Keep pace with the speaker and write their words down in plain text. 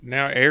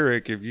Now,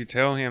 Eric, if you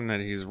tell him that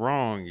he's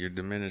wrong, you're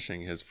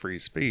diminishing his free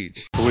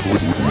speech. Please,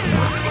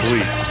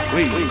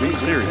 be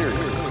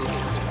serious.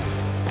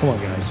 Come on,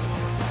 guys.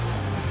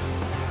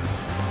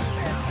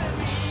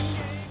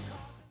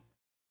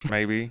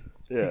 Maybe.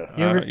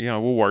 Yeah.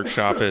 We'll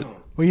workshop it.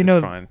 Well,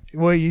 It's fine.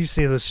 well, you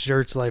see those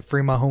shirts like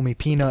 "Free My Homie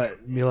Peanut,"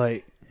 and be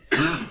like,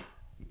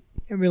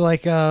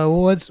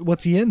 well,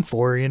 what's he in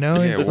for? You know?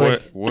 Yeah, It's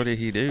like, what did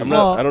he do?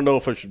 I don't know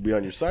if I should be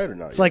on your side or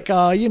not. it's like,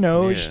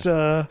 just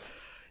a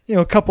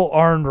couple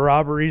armed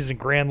robberies and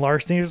grand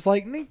larceny. It's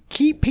like,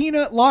 keep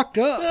Peanut locked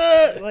up.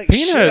 Like,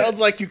 Peanut- sounds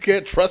like you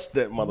can't trust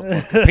that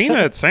motherfucker.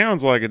 Peanut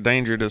sounds like a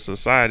danger to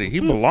society. He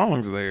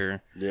belongs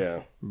there.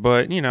 Yeah.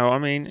 But,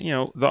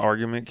 the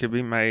argument could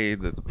be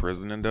made that the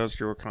prison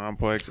industrial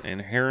complex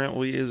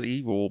inherently is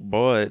evil,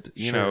 but,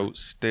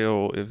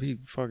 still, if he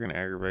fucking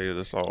aggravated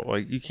assault,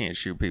 like, you can't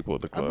shoot people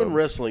at the club. I've been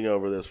wrestling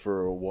over this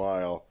for a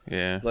while.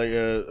 Yeah.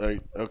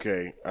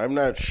 Okay, I'm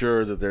not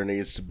sure that there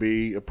needs to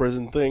be a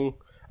prison thing.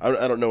 I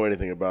don't know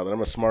anything about it. I'm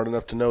not smart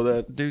enough to know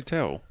that. Do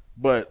tell.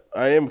 But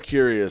I am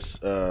curious,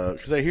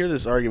 because I hear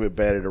this argument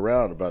batted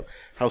around about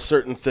how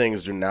certain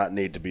things do not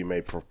need to be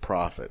made for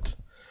profit.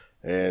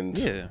 And,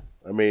 Yeah.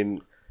 I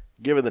mean,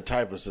 given the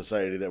type of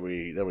society that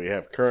we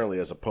have currently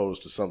as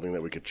opposed to something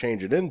that we could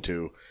change it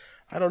into,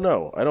 I don't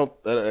know.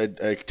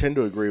 I tend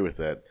to agree with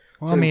that.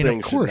 Well, Certain I mean, of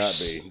things course.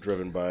 should not be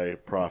driven by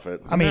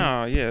profit. I mean,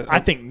 No, yeah. I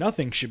think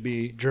nothing should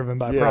be driven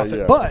by Yeah, profit,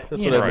 yeah. but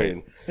That's you what know, I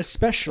mean.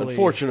 especially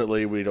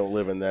Unfortunately, we don't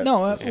live in that.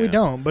 no, we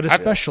don't. But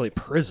especially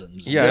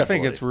prisons. Yeah, I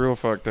think Definitely. it's real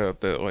fucked up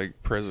that,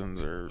 like,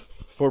 prisons are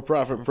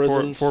For-profit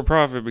prisons. for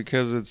profit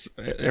because it's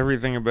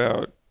everything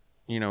about,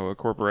 a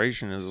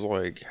corporation is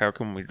like, how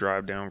can we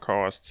drive down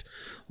costs?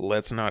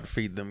 Let's not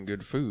feed them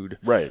good food.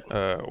 Right.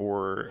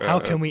 Or How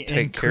can we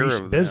take care increase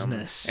of them.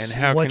 business?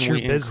 And how What's can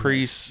we your business?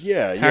 increase?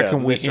 Yeah, How can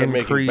They we start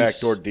making increase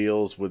backdoor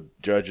deals with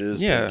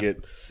judges Yeah. to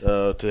get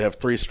to have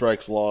 3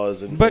 strikes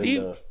laws and. But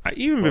and,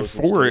 even most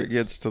before it states.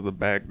 gets to the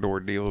backdoor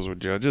deals with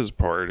judges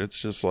part,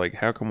 it's just like,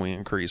 how can we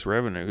increase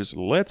revenues?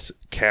 Let's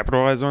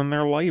capitalize on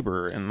their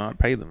labor and not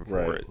pay them for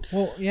Right. it.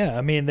 Well, yeah.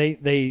 I mean,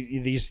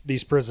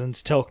 these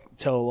prisons tell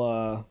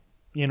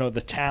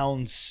the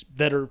towns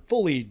that are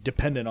fully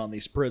dependent on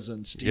these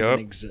prisons to Yep. even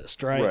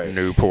exist, right? Right.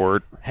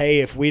 Newport. Hey,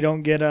 if we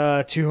don't get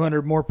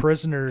 200 more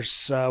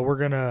prisoners, we're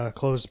gonna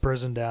close the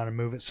prison down and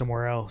move it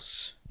somewhere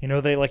else.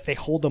 They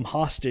hold them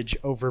hostage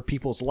over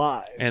people's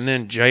lives, And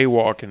then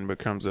jaywalking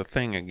becomes a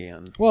thing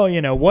again. well,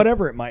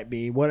 whatever it might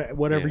be,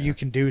 whatever Yeah. you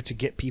can do to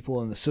get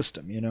people in the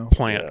system,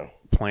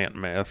 Plant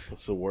meth.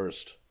 It's the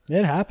worst.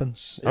 it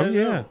happens. Oh,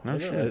 yeah. I No know.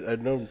 shit.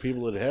 I've known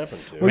people it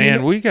happened to.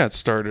 Man, we got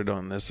started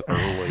on this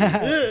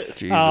early.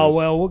 Jesus. Oh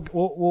well,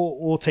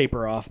 we'll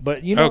taper off.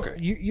 But Okay.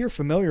 you're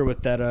familiar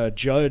with that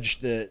judge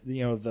that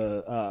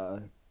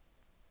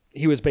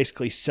he was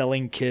basically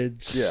selling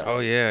kids. Yeah. Oh,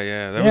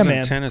 yeah. That Yeah, was man.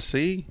 in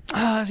Tennessee.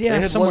 Yeah, They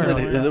had somewhere one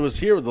like that that. it was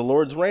here with the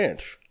Lord's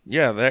Ranch.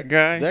 Yeah, that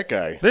guy. That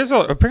guy.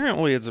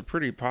 Apparently it's a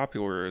pretty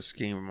popular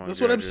scheme among That's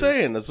what I'm judges.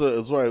 saying. That's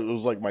why it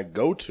was like my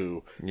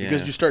go-to Yeah.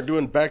 because you start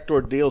doing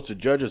backdoor deals to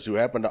judges who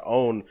happen to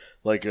own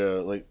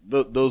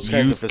those kinds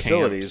of Youth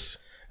facilities,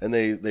 and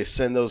they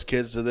send those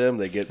kids to them.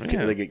 They get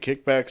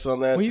kickbacks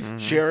on that.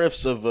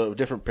 Sheriffs of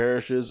different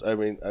parishes. I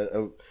mean,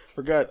 I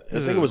forgot. I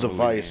This think it is was a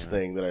Louisiana. Vice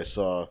thing that I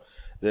saw.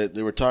 That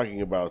they were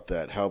talking about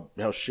that how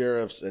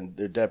sheriffs and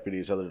their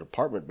deputies, how their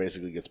department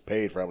basically gets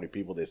paid for how many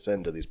people they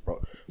send to these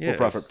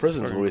for-profit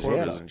prisons in fucking quotas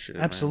Louisiana. and shit,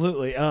 man.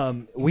 Absolutely.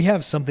 We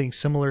have something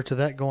similar to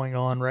that going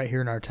on right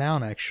here in our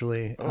town,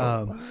 actually.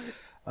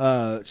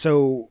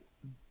 So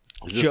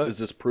Is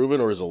this proven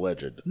or is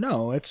alleged?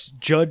 no, it's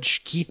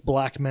Judge Keith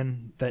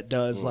Blackman that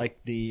does like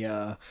the,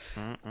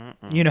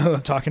 you know what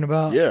I'm talking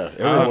about? Yeah,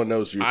 everyone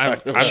knows who you're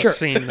I've, talking I've about.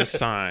 seen the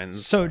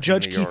signs. So in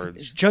Judge the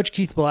yards.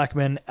 Keith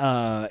Blackman,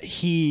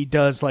 he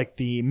does like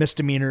the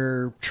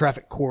misdemeanor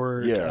traffic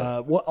court,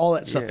 Yeah. all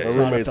that stuff. Yeah. That's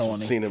My not a roommate's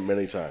felony. seen him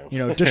many times.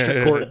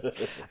 District court.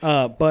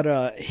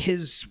 But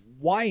his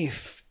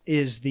wife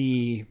is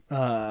the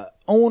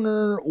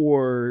owner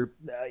or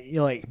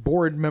head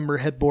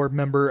board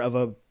member of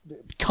a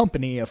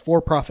company, a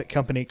for-profit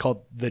company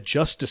called the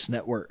Justice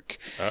Network.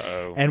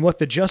 Uh-oh. And what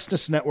the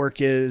Justice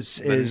Network is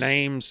The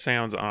name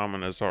sounds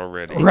ominous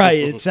already. right.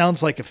 It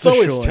sounds like It's official.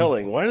 always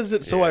telling. Why is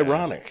it so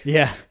ironic?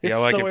 Yeah. It's Yeah,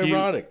 like so if you-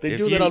 ironic. They if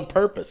do that you- on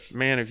purpose.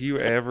 Man, if you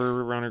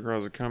ever run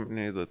across a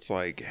company that's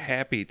like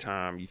Happy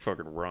Time, you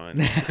fucking run.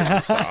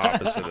 It's the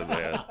opposite of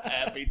that.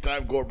 Happy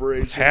Time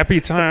Corporation. Happy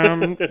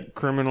Time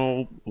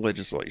Criminal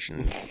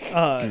Legislation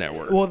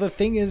Network. Well, the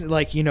thing is,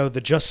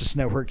 the Justice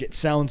Network, it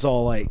sounds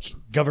all like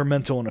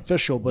governmental and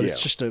official, but it's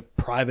Yeah. just a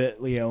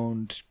privately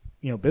owned,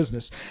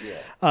 business.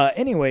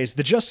 Anyways,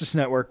 the Justice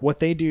Network, what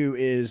they do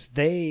is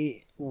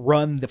they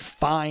run the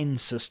fine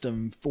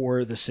system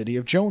for the city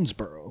of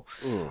Jonesboro.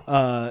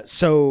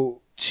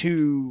 So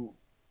to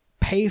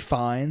pay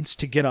fines,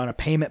 to get on a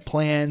payment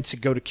plan, to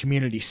go to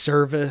community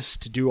service,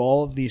 to do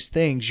all of these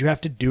things, you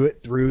have to do it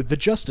through the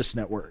Justice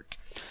Network.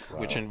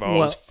 Which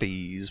involves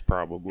fees,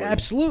 probably.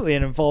 Absolutely.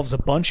 It involves a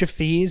bunch of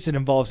fees. It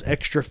involves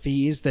extra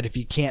fees that if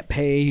you can't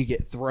pay, you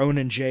get thrown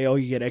in jail.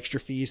 You get extra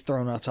fees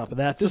thrown on top of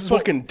that. This is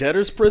fucking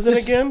debtor's prison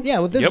again? Yeah,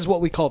 well, this is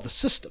what we call the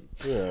system.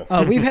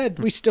 Yeah.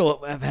 We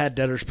still have had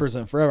debtor's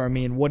prison forever. I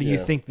mean, what do you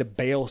think the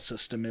bail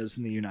system is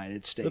in the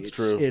United States?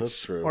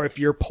 That's true. Or if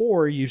you're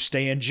poor, you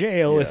stay in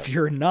jail. Yeah. If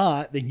you're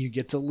not, then you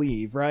get to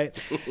leave, right?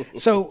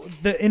 So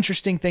the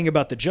interesting thing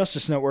about the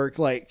Justice Network,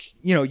 like,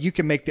 you know, you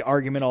can make the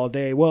argument all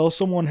day, well,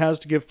 someone has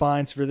to give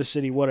fines for the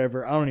city,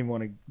 whatever. I don't even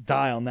want to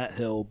die on that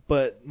hill.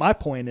 But my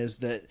point is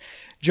that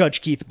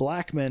Judge Keith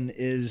Blackmun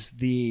is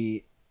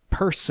the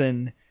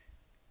person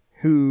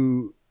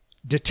who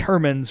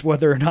determines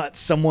whether or not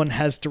someone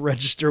has to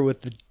register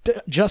with the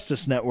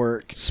Justice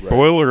Network.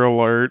 Spoiler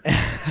alert,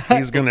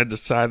 he's going to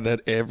decide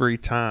that every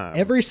time.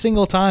 Every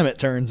single time, it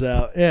turns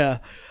out. Yeah.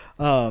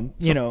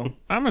 You know,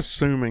 I'm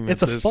assuming that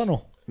it's a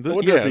funnel. I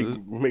wonder if he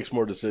makes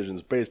more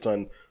decisions based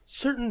on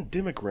certain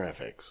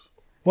demographics.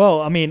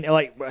 Well, I mean,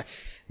 like,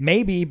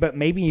 maybe, but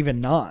maybe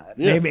even not.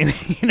 Yeah. Maybe,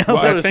 you know.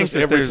 Well, I think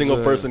that every there's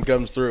single person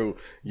comes through,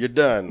 you're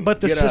done. But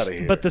Get out of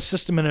here. But the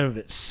system in and of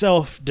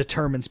itself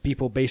determines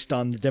people based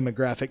on the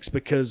demographics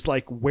because,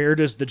 like, where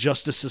does the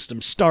justice system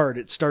start?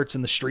 It starts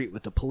in the street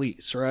with the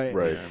police, right?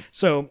 Right. Yeah.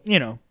 So, you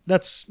know,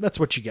 that's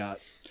what you got.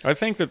 I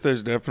think that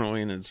there's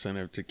definitely an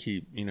incentive to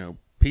keep, you know,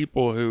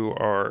 people who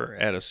are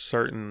at a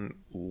certain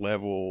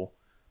level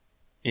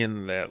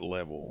in that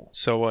level.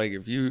 So like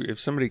if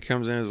somebody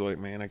comes in and is like,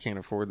 man, I can't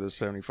afford this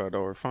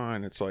 $75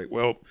 fine, it's like,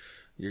 well,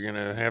 you're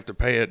gonna have to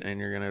pay it, and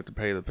you're gonna have to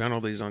pay the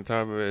penalties on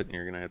top of it, and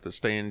you're gonna have to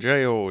stay in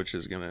jail, which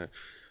is gonna,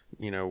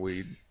 you know,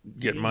 we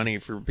get money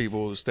for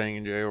people staying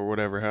in jail or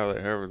whatever,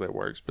 however that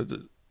works. But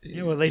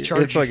Yeah, well, they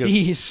charge you like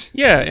fees.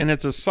 yeah, and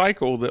it's a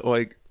cycle that,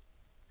 like,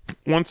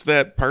 once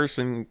that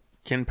person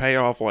can pay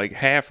off like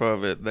half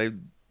of it, they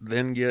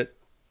then get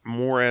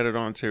more added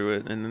onto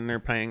it, and then they're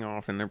paying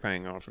off and they're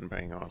paying off and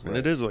paying off. And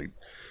it is like,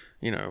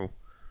 you know,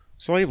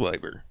 slave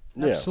labor.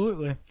 Yeah.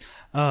 Absolutely.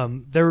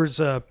 There's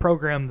a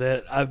program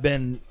that I've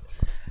been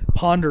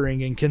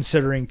pondering and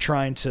considering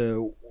trying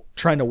to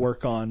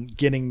work on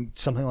getting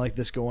something like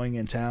this going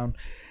in town.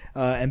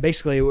 And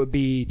basically it would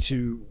be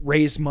to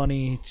raise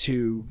money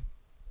to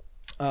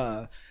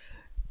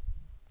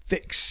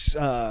fix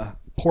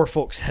poor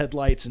folks'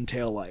 headlights and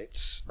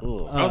taillights.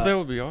 Oh, that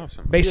would be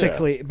awesome.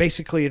 Basically,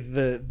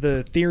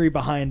 the theory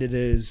behind it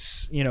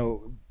is, you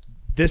know,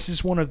 this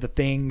is one of the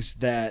things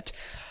that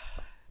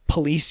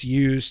police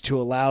use to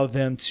allow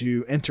them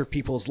to enter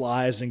people's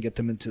lives and get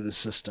them into the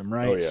system,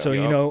 right? Oh, yeah. So,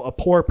 you know, a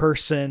poor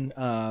person,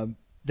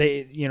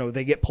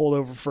 they get pulled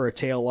over for a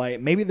tail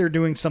light. Maybe they're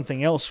doing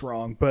something else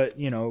wrong, but,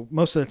 you know,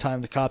 most of the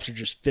time the cops are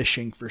just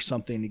fishing for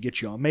something to get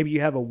you on. Maybe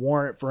you have a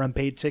warrant for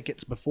unpaid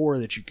tickets before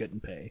that you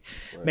couldn't pay.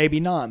 Right. Maybe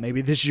not.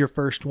 Maybe this is your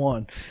first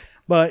one.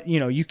 But,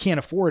 you know, you can't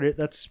afford it.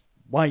 That's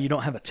why you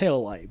don't have a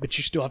tail light, but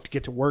you still have to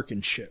get to work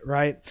and shit,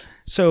 right?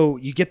 So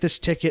you get this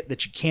ticket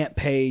that you can't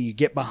pay, you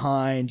get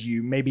behind,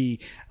 you maybe,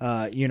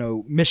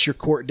 miss your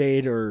court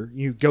date, or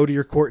you go to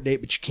your court date,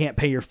 but you can't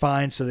pay your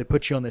fine, so they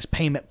put you on this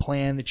payment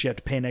plan that you have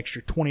to pay an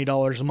extra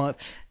 $20 a month.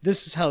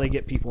 This is how they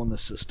get people in the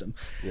system.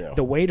 Yeah.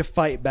 The way to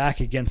fight back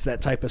against that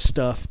type of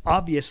stuff,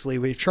 obviously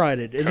we've tried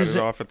it. Cut it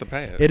off at the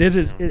pass. It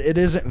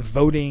isn't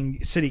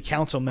voting city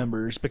council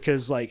members,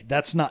 because like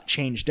that's not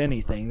changed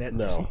anything.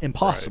 That's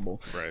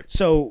impossible. Right.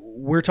 So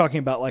we're talking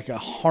about like a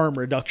harm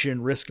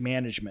reduction, risk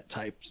management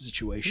type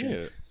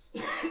situation.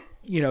 Yeah.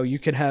 You know, you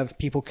could have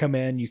people come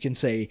in. You can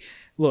say,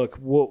 "Look,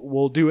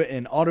 we'll do it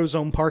in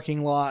AutoZone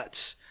parking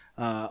lots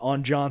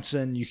on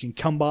Johnson. You can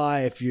come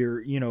by if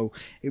you're,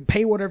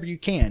 pay whatever you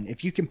can.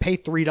 If you can pay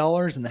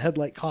 $3 and the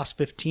headlight costs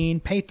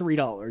 $15, pay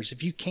 $3.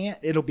 If you can't,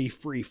 it'll be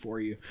free for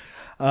you.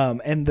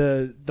 And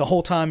the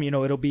whole time,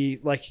 it'll be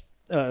like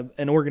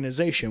an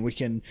organization. We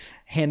can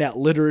hand out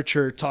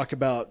literature, talk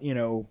about,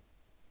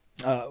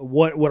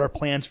 what our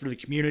plans for the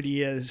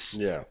community is.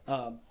 Yeah.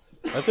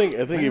 I think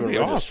even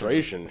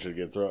registration should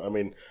get thrown. I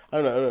mean,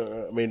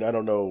 I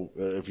don't know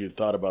if you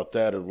thought about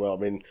that as well. I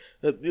mean,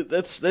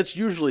 that's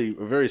usually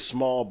a very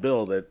small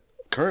bill that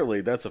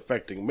currently that's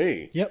affecting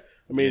me. Yep.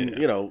 I mean, at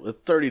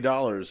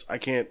 $30,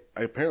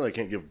 I apparently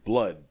can't give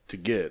blood to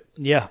get.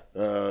 Yeah.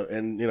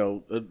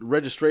 And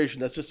registration,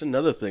 that's just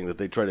another thing that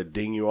they try to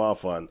ding you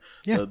off on.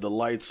 Yeah. The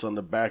lights on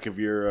the back of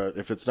your,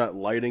 if it's not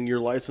lighting your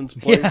license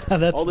plate. Yeah,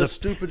 that's all this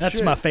stupid shit.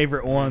 That's my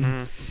favorite one.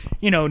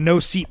 Mm-hmm. No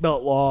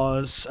seatbelt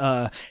laws.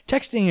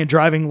 Texting and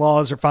driving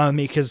laws are fine with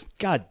me because,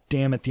 god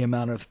damn it, the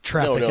amount of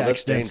traffic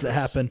accidents that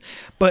happen.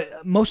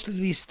 But most of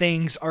these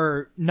things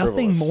are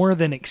nothing more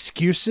than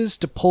excuses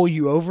to pull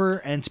you over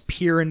and to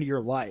peer into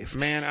your life.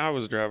 Man, I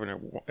was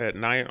driving at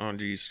night on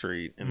G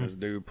Street, and this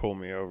dude pulled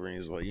me over, and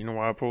he's like, "You know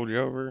why I pulled you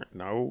over?"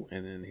 No.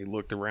 And then he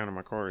looked around in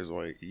my car. He's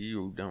like,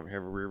 "You don't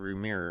have a rearview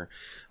mirror."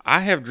 I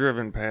have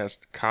driven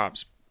past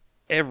cops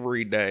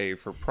every day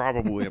for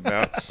probably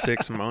about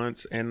 6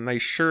 months, and they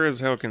sure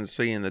as hell can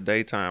see in the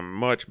daytime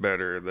much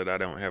better that I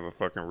don't have a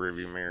fucking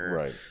rearview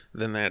mirror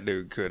than that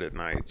dude could at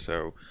night.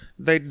 So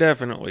they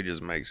definitely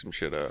just make some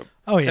shit up.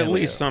 Oh yeah, at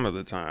least some of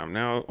the time.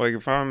 Now, like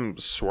if I'm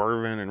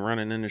swerving and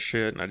running into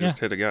shit and I just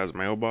hit a guy's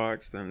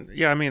mailbox, then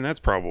I mean that's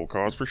probable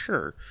cause for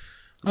sure.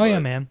 Oh yeah,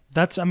 man.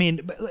 That's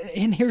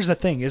and here's the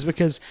thing is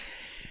because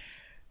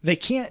they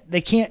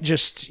can't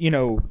just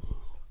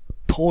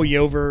pull you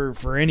over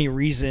for any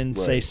reason.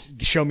 Say,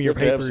 show me your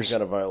papers. Have some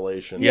kind of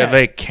violation. Yeah,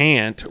 they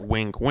can't.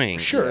 Wink,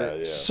 wink. Sure.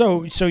 Yeah.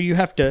 So you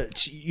have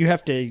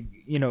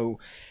to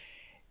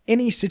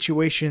any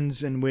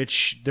situations in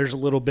which there's a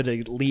little bit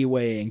of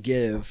leeway and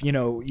give.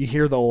 You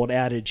hear the old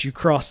adage: you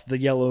cross the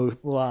yellow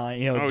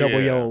line,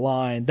 yellow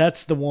line.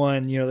 That's the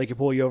one. They can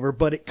pull you over,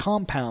 but it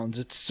compounds.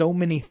 It's so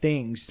many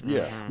things.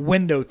 Yeah.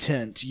 Window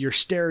tint. Your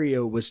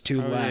stereo was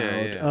too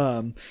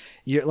loud.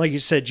 Like you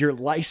said, your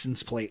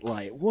license plate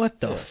light. What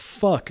the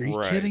fuck? Are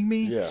you kidding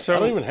me? Yeah, so, I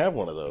don't even have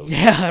one of those.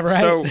 Yeah, right.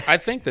 So I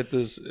think that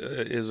this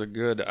is a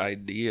good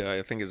idea.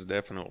 I think it's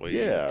definitely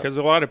because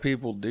a lot of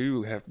people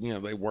do have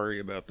they worry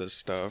about this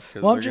stuff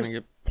because they're going to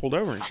get pulled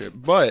over and shit.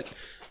 But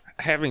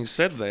having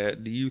said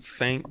that, do you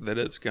think that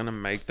it's going to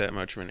make that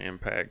much of an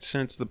impact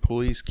since the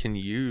police can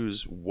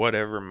use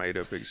whatever made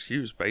up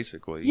excuse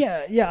basically?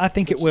 Yeah, I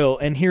think it will.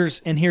 And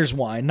here's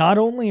why. Not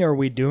only are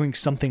we doing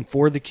something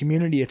for the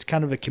community, it's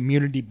kind of a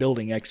community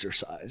building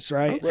exercise,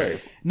 right?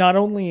 Right. Not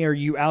only are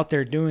you out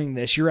there doing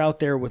this, you're out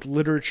there with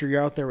literature,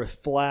 you're out there with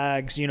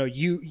flags,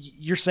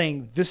 you're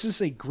saying this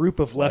is a group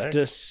of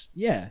leftists.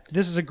 Yeah,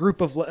 this is a group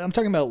of I'm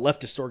talking about a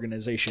leftist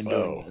organization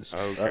doing this.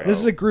 Okay. This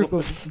is a group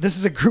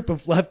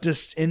of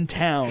leftists in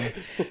town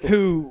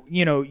who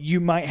you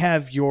might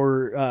have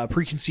your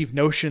preconceived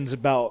notions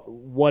about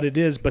what it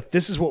is, but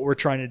this is what we're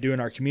trying to do in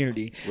our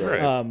community.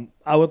 Right.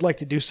 I would like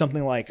to do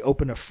something like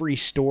open a free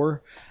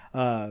store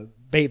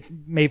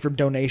made from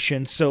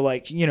donations. So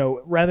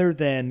rather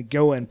than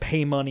go and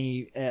pay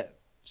money at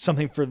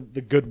something for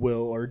the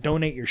Goodwill or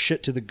donate your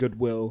shit to the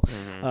Goodwill,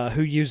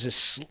 who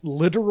uses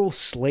literal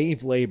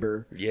slave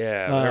labor.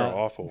 Yeah, they're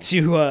awful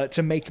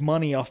to make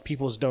money off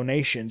people's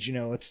donations.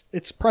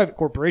 It's a private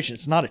corporation.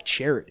 It's not a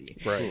charity.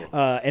 Right.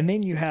 And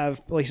then you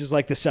have places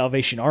like the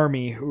Salvation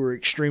Army who are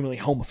extremely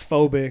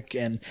homophobic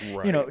and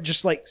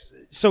just like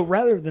so.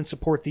 Rather than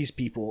support these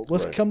people,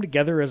 let's come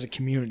together as a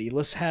community.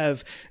 Let's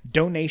have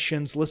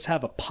donations. Let's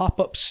have a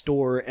pop-up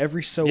store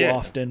every so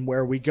often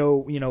where we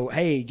go.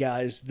 Hey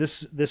guys,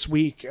 this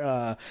week.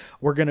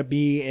 We're going to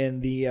be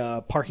in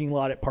the parking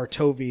lot at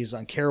Partovi's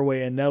on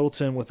Caraway and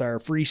Nettleton with our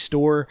free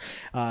store.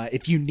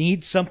 If you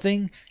need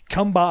something,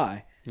 come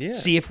by.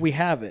 See if we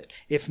have it.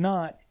 If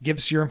not, give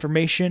us your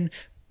information.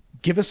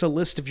 Give us a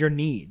list of your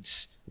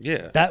needs.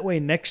 Yeah. That way,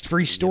 next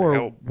free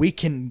store, we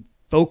can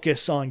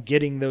focus on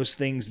getting those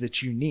things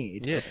that you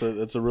need. Yeah,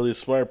 that's a really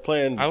smart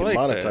plan to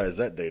monetize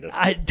that data.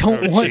 I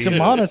don't want to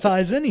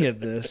monetize any of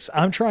this.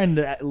 I'm trying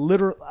to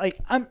literally.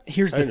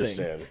 Here's the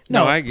thing.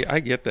 No, I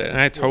get that, and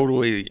I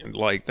totally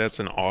that's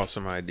an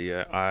awesome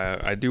idea.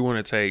 I do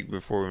want to take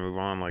before we move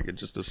on,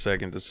 just a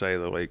second to say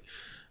that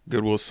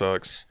Goodwill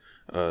sucks.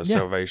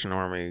 Salvation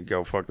Army,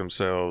 go fuck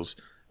themselves.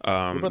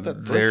 What about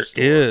that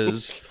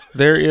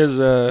there is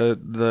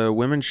the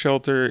women's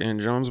shelter in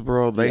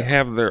Jonesboro. They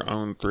have their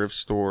own thrift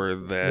store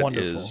that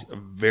is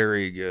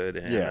very good,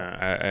 and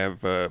I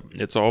have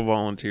it's all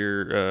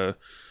volunteer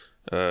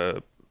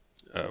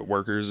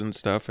workers and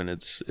stuff, and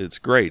it's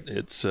great.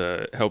 It's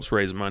helps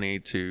raise money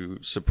to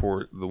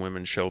support the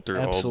women's shelter,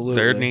 all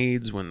their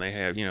needs when they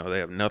have they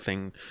have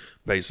nothing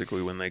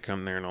basically when they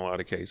come there in a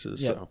lot of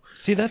cases. So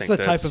see, that's the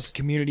type of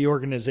community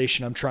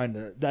organization I'm trying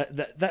to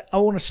that I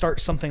want to start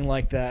something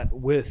like that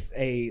with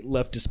a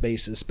leftist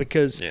basis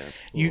because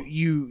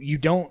you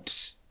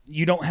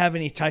don't have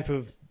any type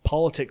of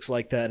politics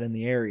like that in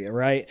the area,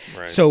 right?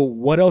 So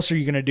what else are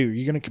you going to do?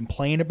 You're going to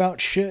complain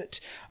about shit?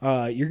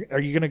 Are you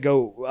going to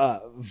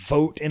go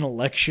vote in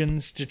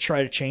elections to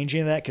try to change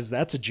any of that? Because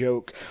that's a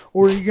joke.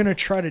 Or are you going to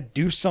try to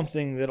do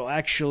something that'll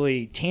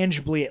actually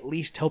tangibly at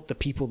least help the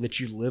people that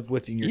you live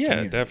with in your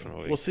community? Yeah,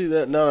 definitely. Well, see,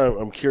 that now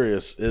I'm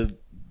curious.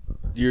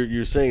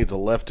 You're saying it's a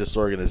leftist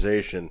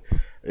organization.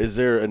 Is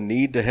there a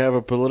need to have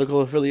a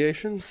political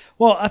affiliation?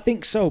 Well, I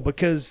think so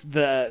because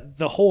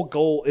the whole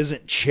goal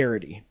isn't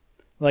charity.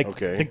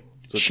 To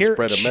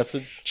spread a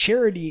message.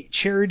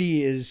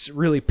 Charity is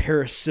really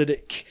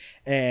parasitic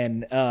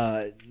and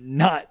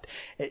not.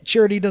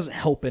 Charity doesn't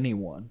help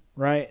anyone,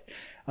 right?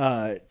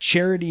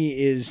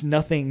 Charity is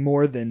nothing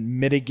more than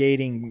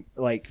mitigating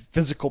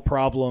physical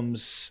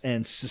problems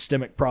and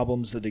systemic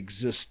problems that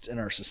exist in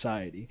our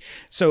society.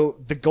 So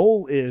the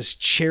goal is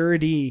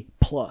charity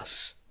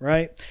plus.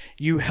 Right?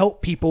 You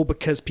help people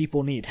because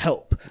people need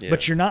help,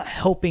 but you're not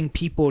helping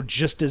people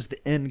just as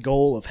the end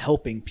goal of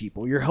helping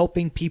people. You're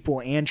helping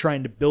people and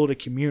trying to build a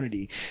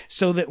community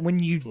so that when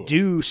you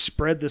do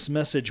spread this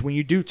message, when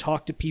you do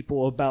talk to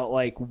people about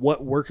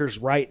what workers'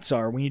 rights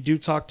are, when you do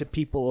talk to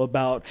people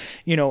about,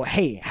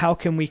 hey, how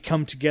can we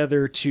come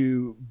together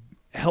to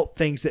help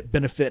things that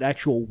benefit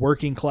actual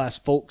working class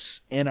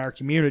folks in our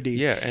community.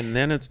 Yeah, and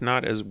then it's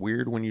not as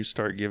weird when you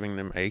start giving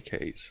them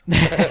AKs.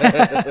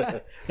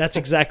 That's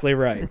exactly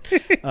right.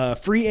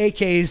 Free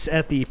AKs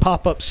at the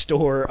pop-up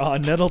store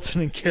on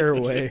Nettleton and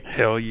Caraway.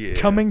 Hell yeah.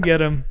 Come and get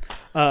them.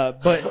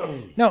 But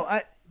no,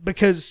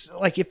 because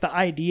like if the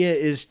idea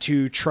is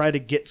to try to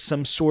get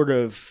some sort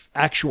of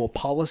actual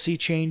policy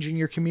change in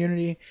your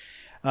community,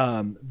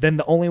 then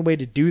the only way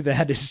to do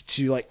that is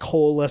to like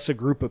coalesce a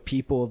group of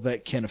people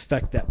that can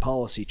affect that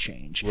policy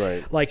change.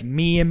 Right. Like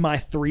me and my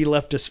 3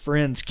 leftist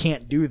friends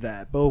can't do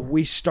that. But if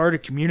we start a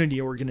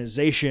community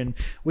organization,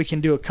 we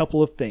can do a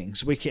couple of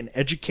things. We can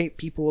educate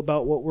people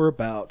about what we're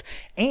about.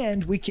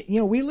 And we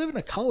can, we live in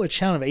a college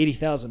town of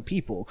 80,000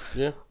 people.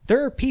 Yeah.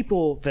 There are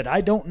people that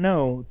I don't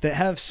know that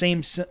have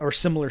same or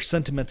similar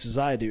sentiments as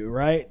I do,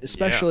 right?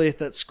 Especially at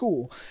that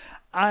school.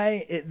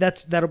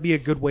 That'll be a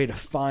good way to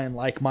find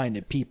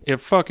like-minded people. If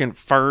fucking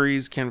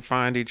furries can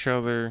find each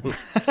other,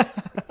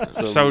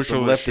 So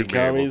socialists lefty should be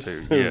able commies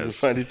to. Yes.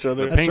 find each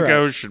other. The That's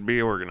Pinkos right. should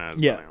be organized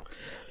Yeah. by now.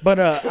 But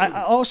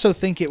I also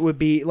think it would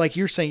be like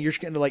you're saying. You're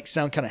going to like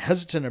sound kind of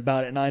hesitant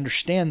about it, and I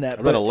understand that.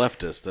 I'm but not a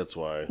leftist. That's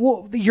why.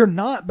 well, you're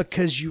not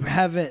because you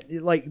haven't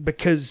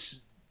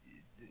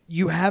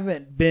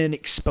been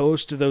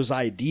exposed to those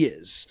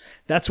ideas.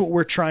 That's what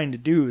we're trying to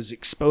do is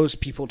expose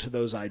people to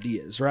those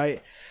ideas,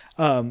 right?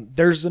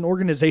 There's an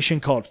organization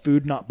called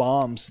Food Not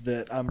Bombs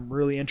that I'm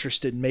really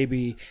interested in.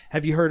 Maybe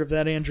have you heard of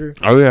that, Andrew?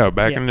 Oh, yeah,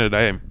 back Yeah. in the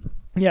day.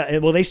 Yeah,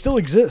 well, they still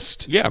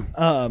exist. Yeah.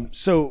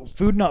 So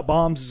Food Not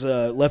Bombs is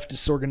a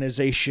leftist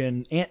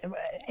organization,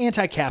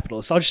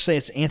 anti-capitalist. I'll just say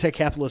it's an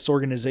anti-capitalist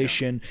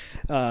organization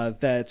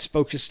that's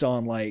focused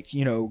on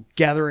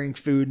gathering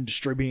food and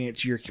distributing it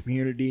to your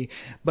community.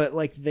 But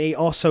like they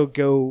also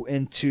go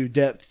into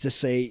depth to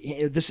say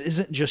hey, this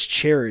isn't just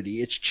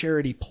charity; it's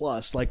charity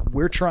plus. Like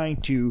we're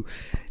trying to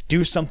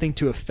do something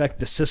to affect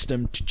the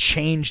system to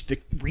change the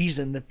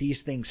reason that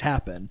these things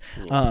happen.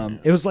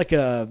 It was like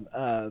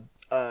a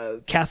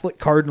Catholic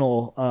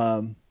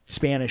cardinal,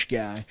 Spanish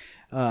guy.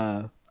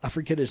 I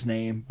forget his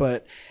name,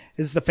 but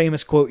it's the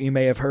famous quote you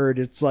may have heard.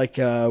 It's like,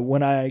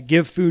 when I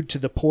give food to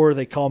the poor,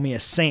 they call me a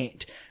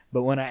saint.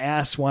 But when I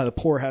ask why the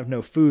poor have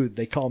no food,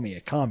 they call me a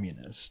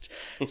communist.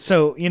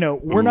 So,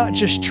 we're not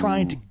just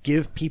trying to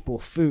give people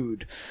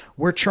food.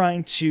 We're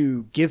trying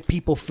to give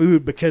people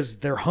food because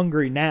they're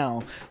hungry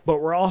now,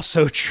 but we're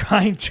also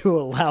trying to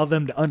allow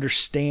them to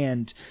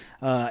understand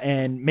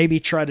and maybe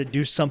try to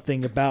do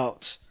something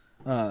about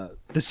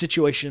the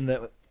situation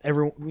that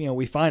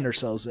we find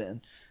ourselves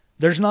in.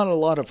 There's not a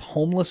lot of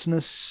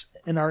homelessness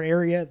in our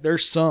area.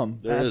 There's some,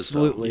 There is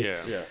absolutely. Yeah.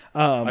 Yeah.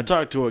 I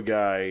talked to a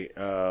guy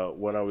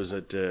when I was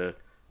at a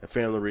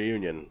family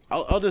reunion.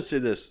 I'll just say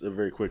this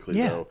very quickly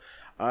though.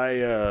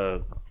 I'm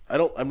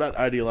not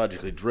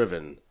ideologically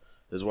driven.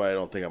 Is why I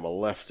don't think I'm a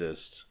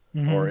leftist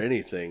or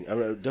anything.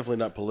 I'm definitely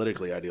not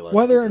politically ideologically.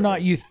 Whether or driven.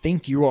 not you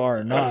think you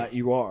are or not,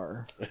 you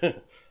are.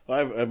 I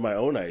have my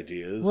own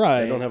ideas.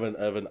 Right. I don't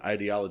have an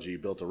ideology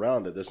built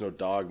around it. There's no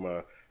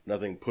dogma,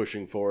 nothing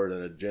pushing forward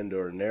an agenda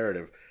or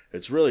narrative.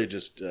 It's really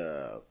just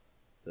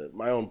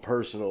my own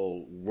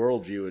personal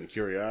worldview and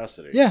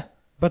curiosity. Yeah,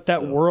 but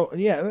that world,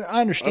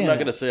 I understand. I'm not that.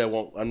 going to say I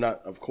won't. I'm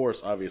not. Of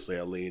course, obviously,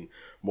 I lean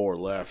more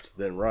left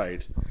than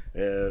right,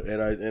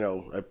 and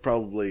I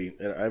probably,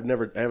 I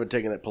haven't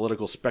taken that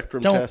political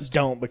spectrum test.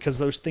 Don't because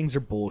those things are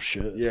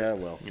bullshit. Yeah,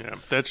 well, Yeah.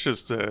 That's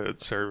just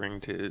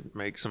serving to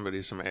make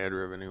somebody some ad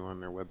revenue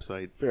on their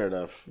website. fair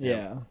enough.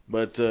 Yeah.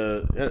 But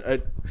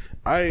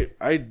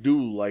I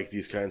do like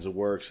these kinds of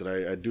works, and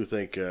I do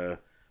think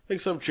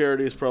some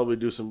charities probably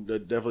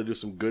definitely do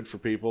some good for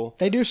people.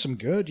 They do some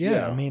good.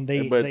 Yeah, I mean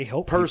they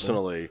help people.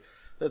 personally.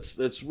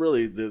 That's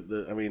really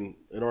an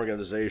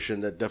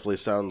organization that definitely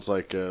sounds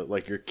like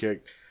your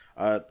kick.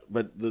 But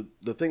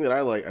the thing that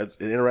I like is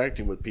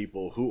interacting with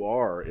people who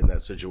are in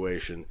that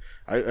situation.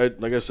 I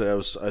like I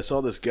said, I saw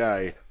this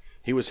guy.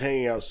 He was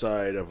hanging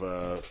outside of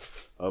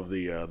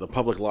the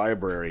public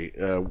library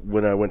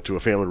when I went to a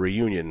family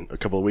reunion a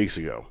couple of weeks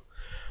ago.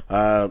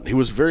 He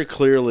was very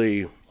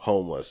clearly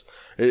homeless.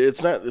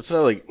 It's not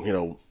like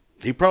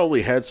he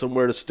probably had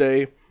somewhere to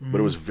stay, but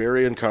it was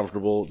very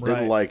uncomfortable. Didn't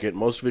Right. like it.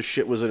 Most of his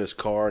shit was in his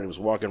car, and he was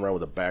walking around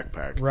with a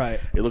backpack. Right.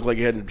 It looked like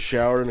he hadn't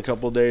showered in a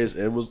couple of days,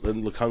 and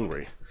looked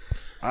hungry.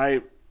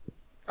 I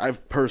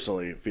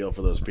personally feel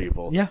for those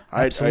people. Yeah,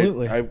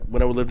 absolutely.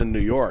 When I lived in New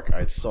York,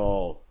 I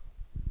saw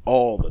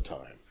all the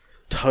time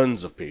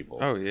tons of people.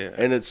 Oh, yeah.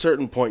 And at a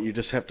certain point, you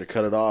just have to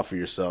cut it off for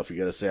yourself. You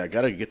got to say, I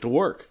got to get to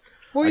work.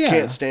 Well, I yeah.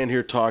 can't stand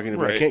here talking. I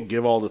Right. can't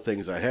give all the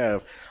things I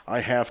have. I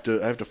have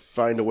to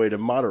find a way to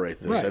moderate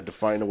this. Right. I have to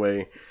find a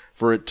way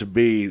for it to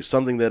be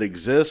something that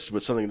exists,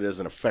 but something that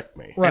doesn't affect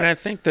me. Right. And I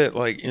think that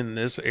in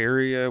this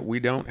area, we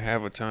don't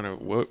have we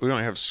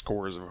don't have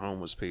scores of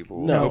homeless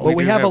people. No, but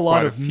we do have a lot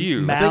quite of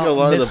few. I think a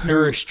lot of the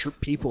misnourished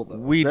people though.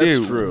 We That's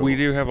do. true. We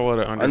do have a lot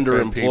of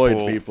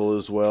Underemployed people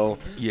as well.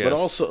 Yes. But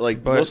also,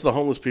 But- most of the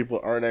homeless people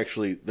aren't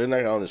actually, they're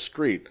not on the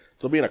street.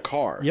 They'll be in a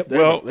car. Yep. They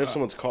have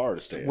someone's car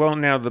to stay in. Well,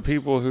 now the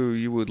people who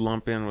you would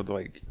lump in with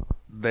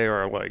they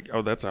are like,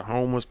 oh, that's a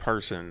homeless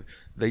person.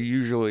 They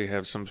usually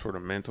have some sort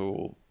of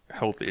mental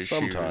health issues.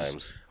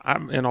 Sometimes.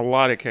 In a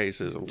lot of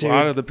cases,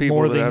 lot of the people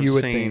more that than I've you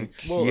would seen,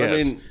 think. Well,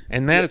 yes, I mean,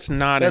 and that's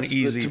not an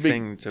easy to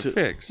thing to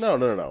fix.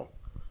 No.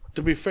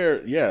 To be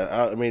fair,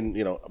 yeah, I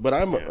mean, but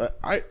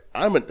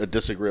I'm a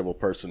disagreeable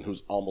person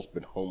who's almost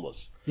been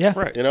homeless. Yeah.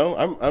 Right.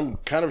 I'm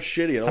kind of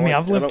shitty. I mean,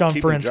 I've lived on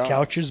friends' jobs.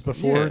 couches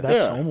before. Yeah.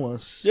 That's Yeah.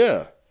 homeless.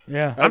 Yeah.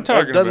 Yeah. I'm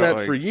talking I've done about,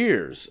 that for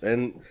years,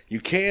 and you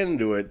can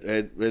do it.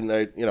 And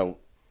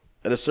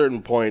at a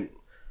certain point,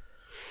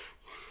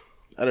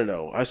 I don't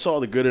know. I saw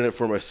the good in it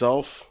for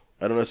myself.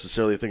 I don't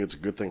necessarily think it's a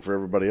good thing for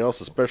everybody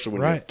else, especially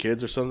when you have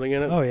kids or something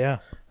in it. Oh, yeah.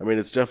 I mean,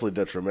 it's definitely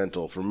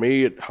detrimental. For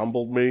me, it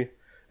humbled me.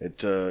 It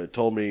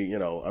told me,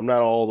 I'm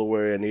not all the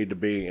way I need to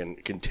be,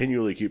 and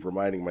continually keep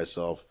reminding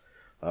myself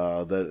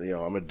that,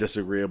 I'm a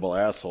disagreeable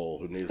asshole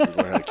who needs to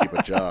learn how to keep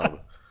a job.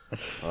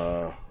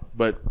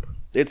 But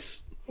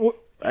it's...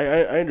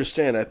 I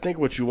understand. I think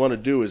what you want to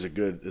do is a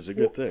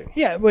good thing.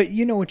 Yeah, but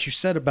you know what you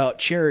said about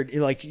charity,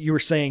 like you were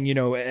saying,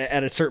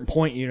 at a certain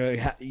point,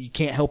 you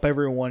can't help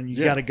everyone.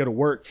 You got to go to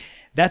work.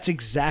 That's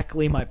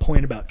exactly my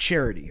point about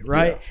charity,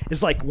 right? Yeah.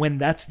 It's like when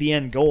that's the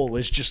end goal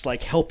is just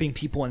like helping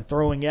people and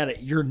throwing at it.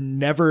 You're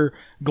never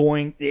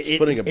going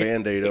putting a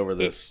Band-Aid over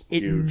this.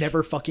 It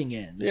never fucking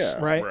ends, Yeah,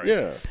 right?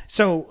 Yeah.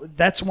 So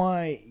that's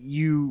why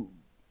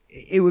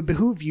it would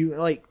behoove you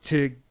like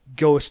to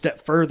go a step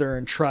further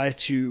and try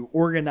to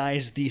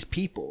organize these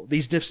people,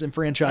 these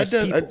disenfranchised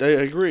people. I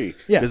agree.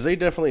 Yeah. Because they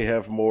definitely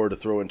have more to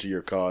throw into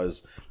your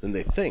cause than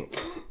they think.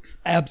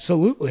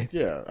 Absolutely.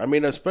 Yeah. I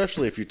mean,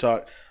 especially if you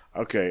talk...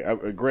 Okay,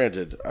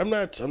 granted, I'm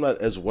not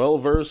as well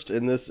versed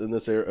in this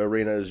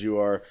arena as you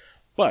are,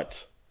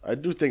 but I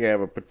do think I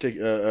have a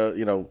particular,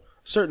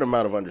 certain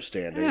amount of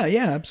understanding.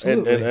 Yeah,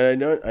 absolutely.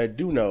 And I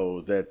do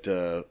know that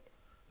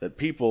that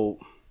people,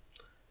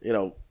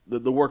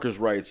 the workers'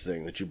 rights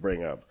thing that you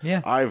bring up.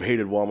 Yeah. I've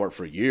hated Walmart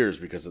for years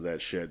because of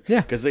that shit.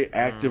 Yeah. Because they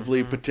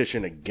actively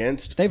petition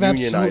against They've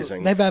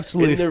unionizing. They've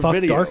absolutely in their fucked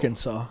video.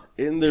 Arkansas.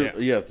 In their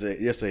yes,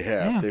 they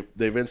have. Yeah.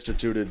 They've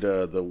instituted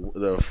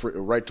the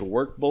right to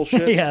work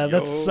bullshit. Yeah,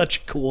 that's such a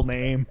cool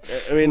name.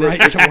 I mean,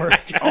 Right to work.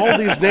 all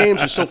these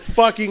names are so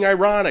fucking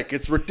ironic.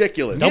 It's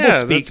ridiculous. Double Yeah,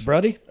 speak, that's-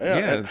 buddy.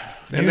 Yeah.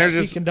 New And they're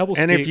speak just and double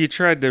and if speak. you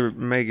tried to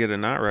make it a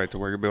not right to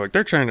work, it'd be like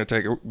they're trying to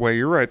take away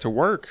your right to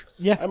work.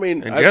 Yeah. I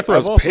mean, And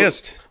Jethro's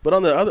pissed. But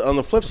on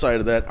the flip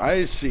side of that,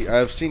 I've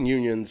seen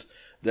unions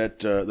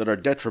that are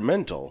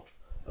detrimental,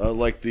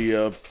 like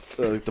the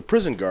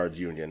prison guard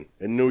union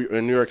in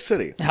New York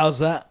City. How's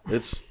that?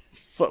 It's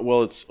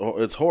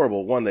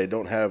horrible. One, they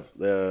don't have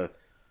that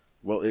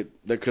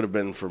could have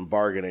been from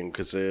bargaining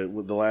because the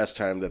last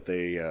time that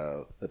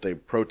they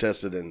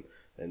protested and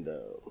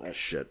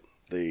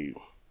they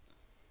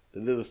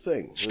did a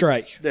thing.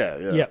 Strike. Yeah.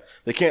 Yep.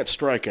 They can't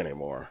strike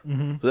anymore.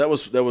 Mm-hmm. That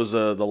was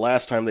the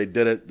last time they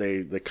did it.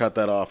 They cut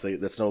that off.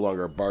 That's no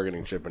longer a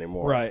bargaining chip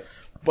anymore. Right.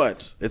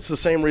 But it's the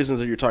same reasons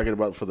that you're talking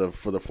about for the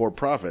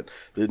for-profit.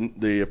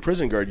 The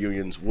prison guard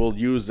unions will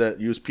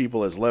use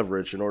people as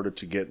leverage in order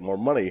to get more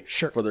money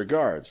for their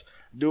guards.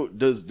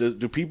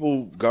 Do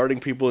people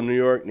guarding people in New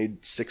York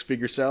need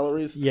six-figure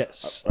salaries?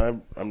 Yes.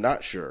 I'm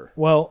not sure.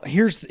 Well,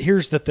 here's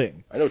the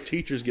thing. I know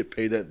teachers get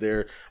paid that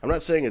there. I'm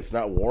not saying it's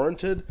not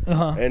warranted.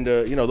 Uh-huh. And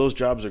those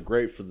jobs are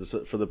great for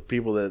the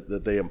people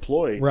that they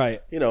employ.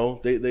 Right.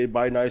 They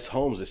buy nice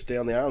homes. They stay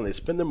on the island. They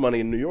spend their money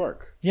in New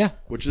York. Yeah.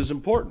 Which is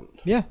important.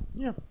 Yeah.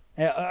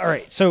 All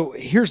right. So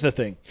here's the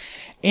thing.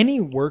 Any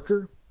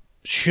worker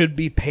should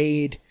be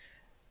paid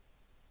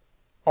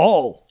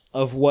all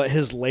of what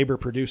his labor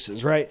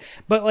produces, right?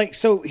 But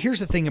so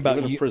here's the thing about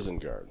Even a prison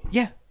guard.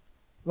 Yeah.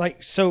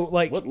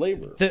 What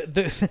labor?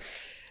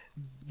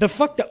 The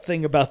fucked up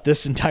thing about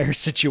this entire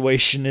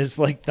situation is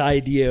the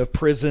idea of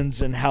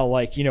prisons and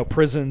how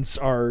prisons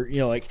are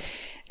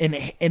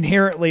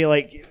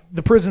inherently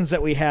the prisons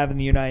that we have in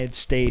the United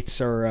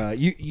States are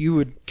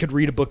you could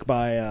read a book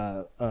by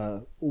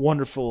a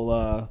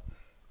wonderful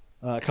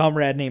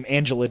comrade named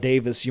Angela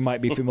Davis. You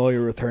might be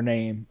familiar with her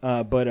name,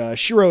 but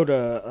she wrote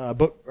a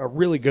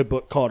really good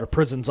book called "A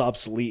Prison's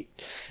Obsolete,"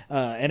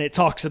 and it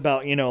talks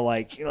about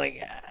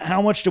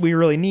how much do we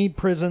really need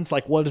prisons?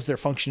 What is their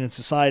function in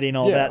society and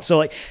all that.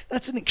 So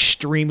that's an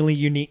extremely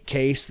unique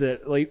case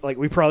that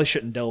we probably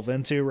shouldn't delve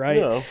into, right?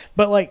 No.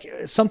 But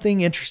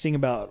something interesting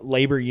about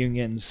labor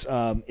unions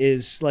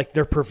is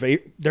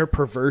their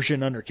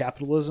perversion under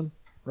capitalism.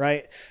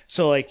 Right.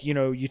 So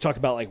you talk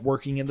about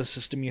working in the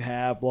system you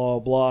have, blah,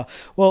 blah.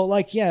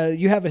 Well,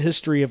 you have a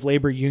history of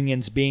labor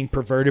unions being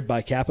perverted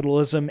by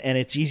capitalism, and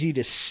it's easy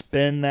to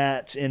spin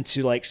that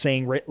into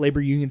saying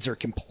labor unions are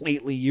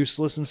completely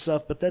useless and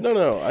stuff. But that's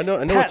no. I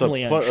know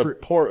patently it's untrue.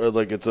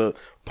 it's a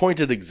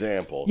pointed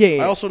example.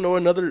 Yeah. I also know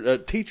another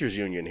teachers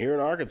union here in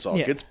Arkansas.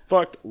 Yeah. Gets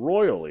fucked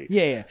royally.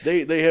 Yeah.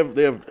 They have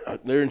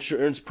their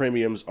insurance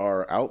premiums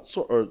are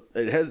outsourced, or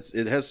it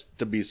has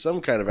to be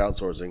some kind of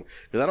outsourcing,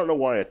 because I don't know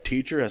why a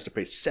teacher has to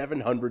pay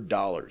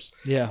 $700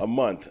 a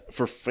month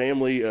for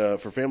family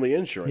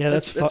insurance. Yeah,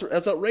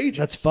 that's outrageous.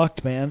 That's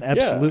fucked, man.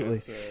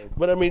 Absolutely. Yeah.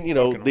 But I mean,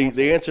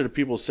 the answer to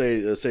people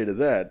say to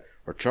that,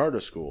 are charter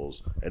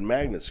schools and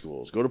magnet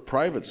schools. Go to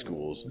private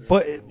schools,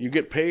 but you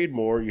get paid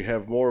more, you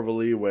have more of a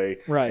leeway,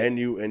 right? And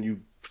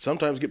you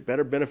sometimes get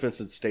better benefits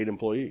than state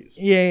employees.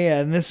 Yeah,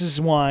 and this is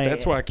why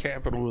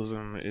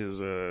capitalism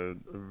is a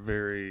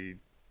very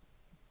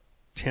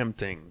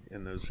tempting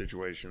in those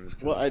situations.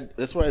 Well,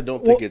 that's why I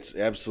don't think it's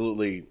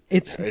absolutely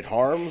it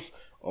harms.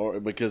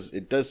 Or because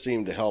it does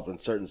seem to help in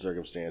certain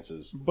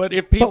circumstances. But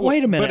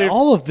wait a minute,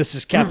 all of this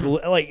is capital.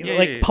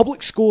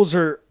 Public schools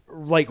are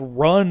like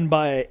run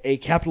by a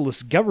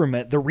capitalist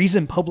government. The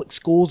reason public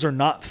schools are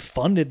not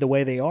funded the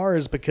way they are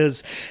is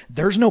because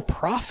there's no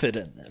profit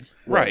in them.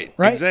 Right.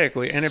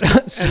 Exactly. And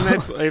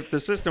if the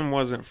system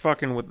wasn't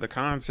fucking with the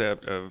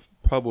concept of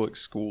public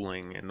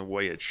schooling and the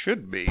way it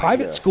should be,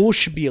 private schools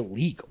should be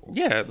illegal.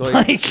 Yeah,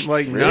 like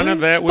really? None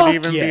of that would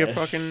even be a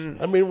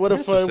fucking. I mean, what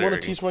if I want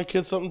to teach my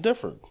kids something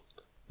different?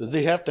 Does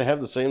he have to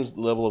have the same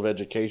level of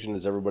education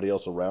as everybody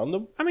else around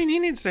him? I mean, he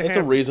needs to have... That's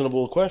a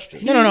reasonable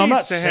question. No, I'm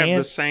not saying... have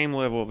the same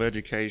level of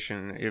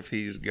education if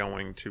he's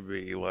going to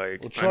be,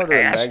 like, an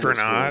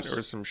astronaut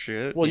or some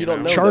shit. Well, you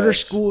don't know Charter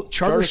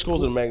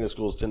schools and magnet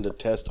schools tend to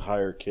test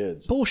higher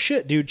kids.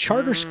 Bullshit, dude.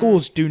 Charter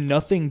schools do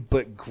nothing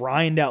but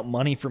grind out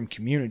money from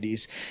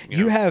communities.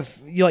 Yeah.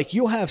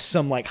 You'll have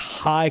some, like,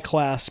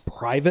 high-class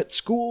private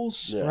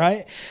schools,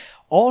 right?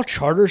 All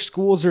charter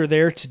schools are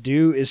there to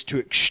do is to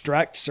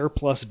extract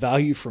surplus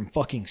value from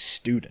fucking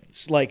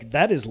students. Like,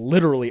 that is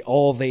literally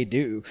all they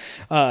do.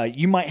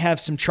 You might have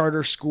some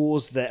charter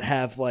schools that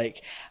have,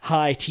 like,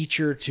 high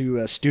teacher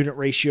to student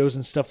ratios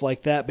and stuff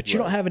like that, but you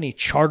don't have any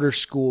charter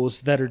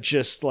schools that are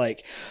just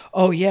like,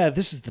 oh, yeah,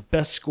 this is the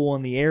best school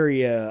in the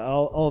area,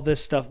 all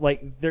this stuff.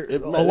 Like, a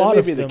lot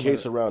of them the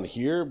case around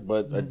here,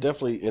 but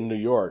definitely in New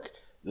York,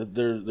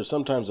 there's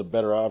sometimes a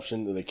better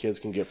option that the kids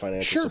can get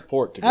financial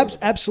support to go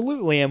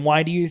absolutely. And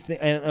why do you think?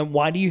 And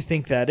why do you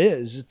think that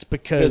is? It's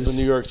because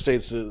the New York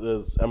State's.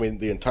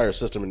 The entire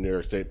system in New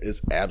York State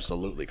is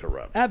absolutely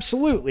corrupt.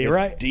 Absolutely, it's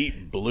right?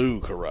 Deep blue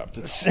corrupt.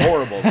 It's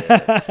horrible.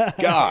 There.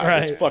 God,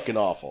 right. It's fucking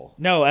awful.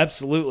 No,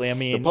 absolutely. I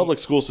mean, the public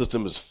school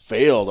system has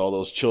failed all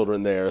those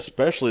children there,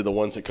 especially the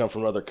ones that come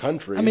from other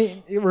countries. I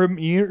mean, you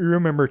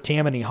remember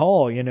Tammany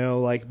Hall?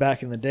 Like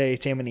back in the day,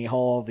 Tammany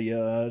Hall,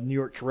 the New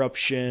York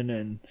corruption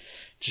and.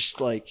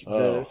 Just like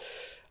the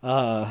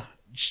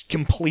just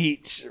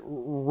complete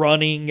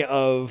running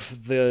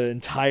of the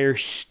entire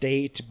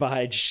state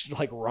by just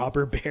like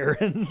robber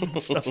barons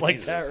and stuff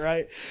like that,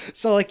 right?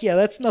 So like, yeah,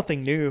 that's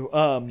nothing new.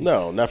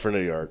 No, not for New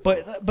York.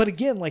 But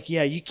again, like,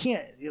 yeah, you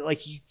can't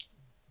like you.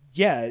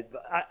 Yeah,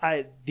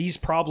 these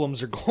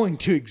problems are going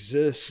to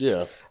exist.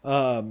 Yeah.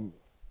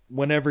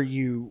 Whenever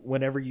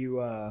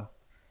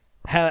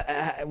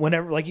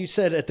like you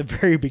said at the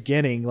very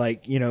beginning,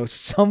 like,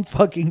 some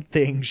fucking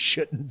things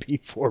shouldn't be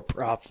for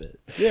profit.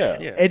 Yeah.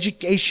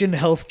 Education,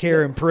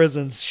 healthcare, and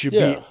prisons should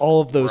be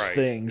all of those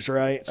things,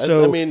 right?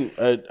 So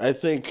I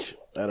think,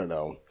 I don't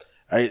know.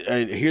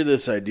 I hear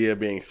this idea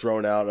being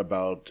thrown out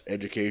about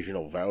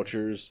educational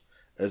vouchers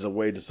as a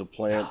way to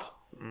supplant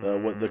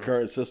what the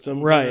current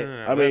system. Right.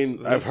 I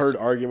mean, I've heard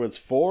arguments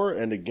for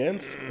and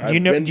against. Do you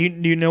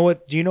know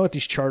what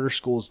these charter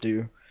schools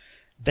do?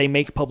 They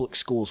make public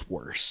schools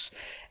worse,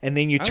 and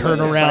then you turn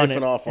around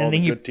and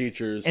then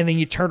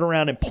you turn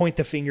around and point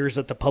the fingers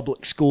at the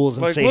public schools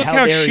and say, "Look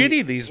how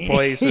shitty these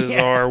places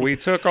are. We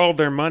took all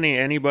their money.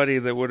 Anybody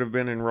that would have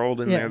been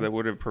enrolled in there that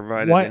would have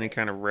provided any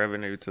kind of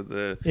revenue to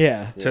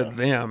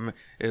them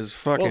is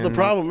fucking." Well, the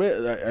problem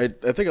is,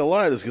 I think a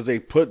lot is because they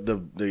put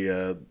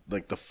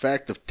the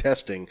fact of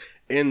testing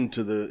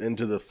into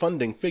the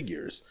funding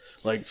figures.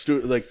 Like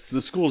the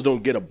schools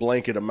don't get a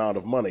blanket amount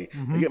of money.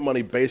 Mm-hmm. They get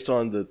money based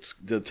on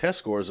the test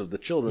scores of the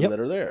children that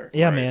are there.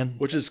 Yeah, man.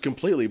 Which is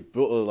completely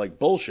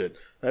bullshit.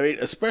 I mean,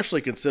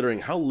 especially considering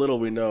how little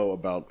we know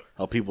about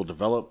how people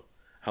develop,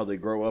 how they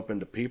grow up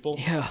into people.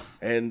 Yeah.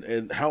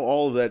 And how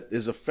all of that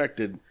is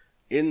affected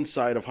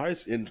inside of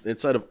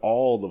inside of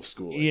all the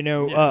schooling.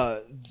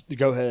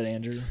 Go ahead,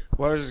 Andrew.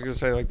 Well, I was just going to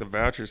say, like, the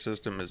voucher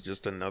system is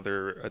just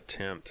another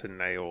attempt to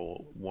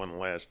nail one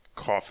last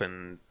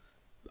coffin.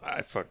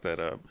 I fucked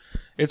that up.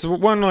 It's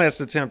one last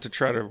attempt to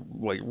try to,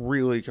 like,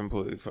 really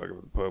completely fuck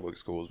up the public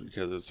schools,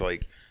 because it's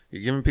like,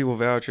 you're giving people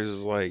vouchers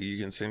is like, you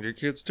can send your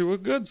kids to a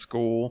good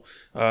school.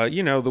 The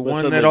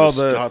one that all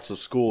the costs of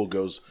school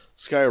goes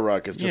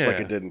skyrockets, just like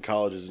it did in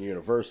colleges and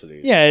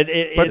universities. Yeah,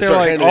 but they're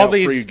like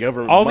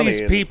all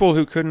these people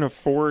who couldn't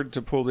afford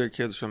to pull their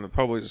kids from the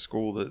public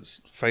school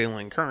that's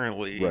failing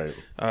currently, right?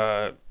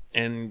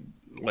 And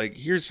like,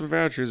 here's some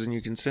vouchers, and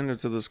you can send them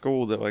to the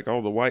school that, like,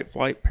 all the white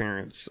flight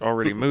parents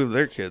already moved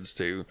their kids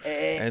to,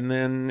 and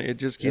then it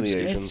just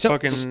keeps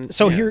fucking.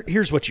 So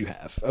here's what you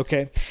have.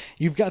 Okay,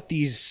 you've got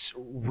these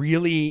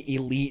really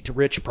elite,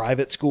 rich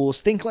private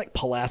schools. Think like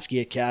Pulaski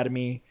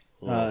Academy,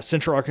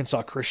 Central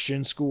Arkansas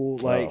Christian School,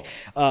 like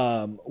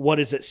what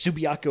is it,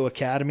 Subiaco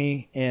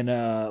Academy in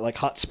like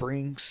Hot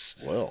Springs.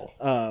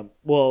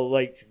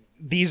 Like,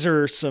 these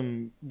are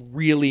some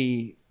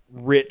really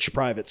rich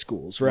private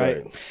schools,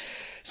 right?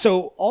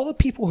 So all the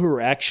people who are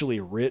actually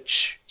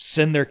rich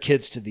send their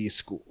kids to these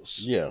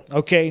schools. Yeah.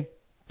 Okay.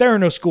 there are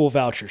no school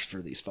vouchers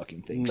for these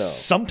fucking things. No.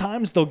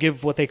 Sometimes they'll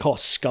give what they call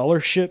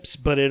scholarships,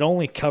 but it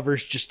only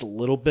covers just a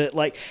little bit.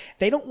 Like,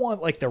 they don't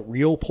want like the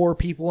real poor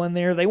people in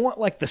there. They want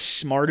like the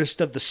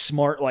smartest of the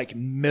smart, like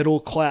middle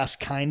class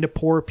kind of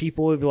poor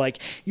people who'd be like,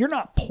 you're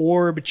not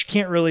poor, but you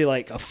can't really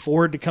like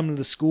afford to come to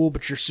the school,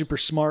 but you're super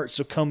smart,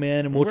 so come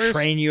in and we'll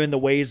train you in the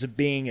ways of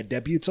being a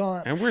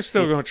debutante. And we're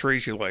still going to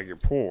treat you like you're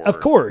poor. Of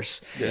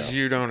course. Because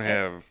you don't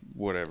have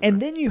whatever. And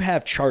then you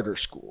have charter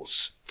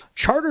schools.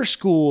 Charter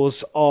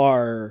schools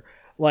are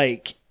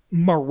like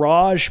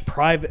mirage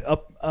private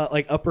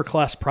like upper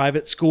class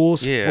private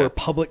schools for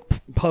public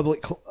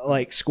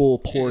like school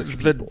poor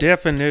people. The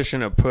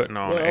definition of putting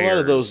on a lot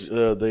of those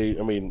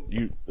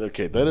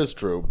that is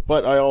true,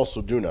 but I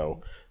also do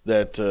know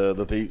that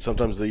they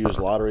sometimes use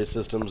lottery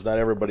systems. Not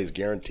everybody's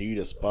guaranteed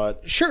a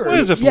spot. Sure. What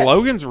is this,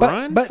 Logan's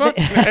Run? But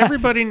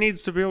everybody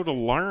needs to be able to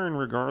learn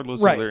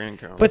regardless of their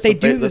income. But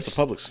that's a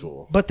public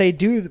school. But they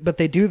do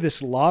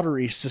this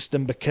lottery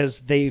system because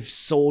they've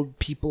sold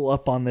people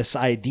up on this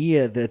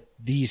idea that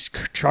these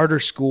charter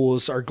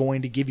schools are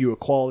going to give you a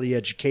quality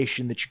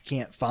education that you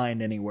can't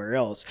find anywhere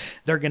else.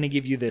 They're going to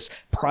give you this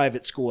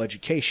private school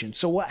education.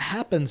 So what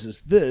happens is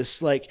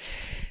this, like,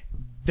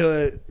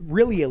 the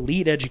really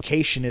elite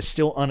education is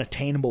still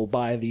unattainable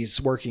by these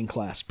working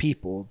class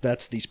people.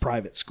 That's these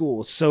private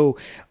schools. So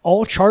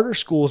all charter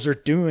schools are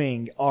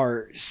doing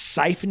are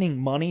siphoning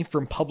money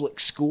from public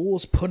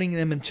schools, putting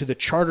them into the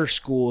charter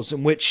schools,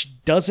 and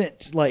which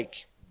doesn't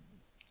like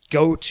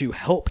go to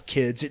help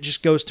kids. It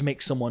just goes to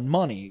make someone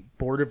money.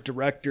 Board of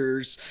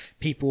directors,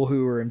 people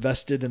who are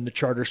invested in the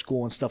charter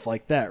school and stuff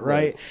like that.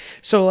 Right.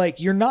 So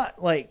like, you're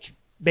not like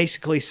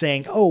basically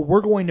saying, oh, we're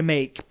going to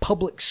make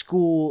public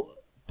school,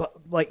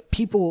 like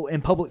people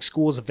in public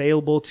schools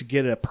available to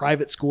get a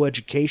private school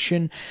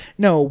education.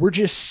 No, we're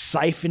just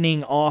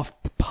siphoning off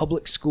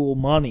public school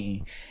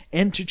money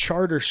into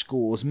charter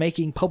schools,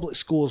 making public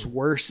schools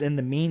worse in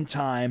the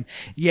meantime,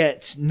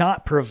 yet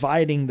not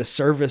providing the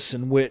service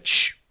in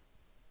which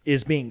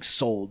is being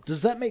sold.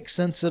 Does that make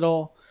sense at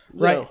all?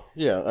 Right.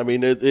 Yeah. I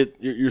mean,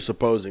 you're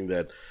supposing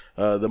that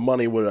the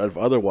money would have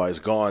otherwise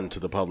gone to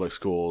the public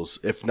schools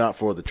if not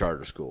for the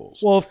charter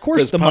schools. Well, of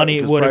course the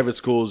money would. Private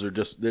schools are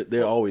just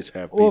they always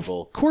have people.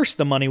 Well, of course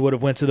the money would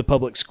have went to the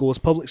public schools.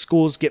 Public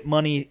schools get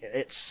money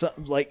in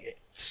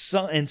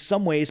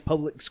some ways.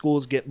 Public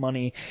schools get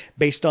money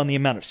based on the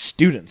amount of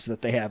students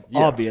that they have.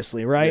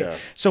 Obviously, right? Yeah.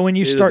 So when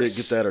you either they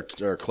get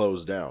that or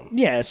close down.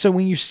 Yeah. So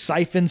when you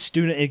siphon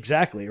student,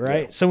 exactly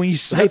right. Yeah. So when you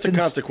siphon, that's a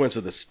consequence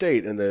of the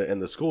state and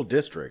the school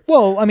district.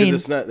 Well, I mean,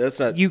 that's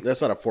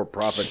not a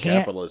for-profit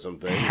capitalism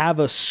thing. Have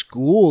a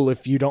school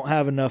if you don't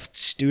have enough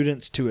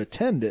students to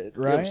attend it,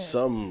 right? You have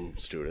some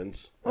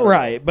students,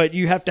 right? But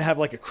you have to have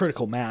like a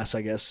critical mass,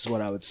 I guess is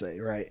what I would say,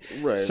 right?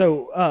 Right.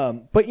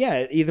 So, but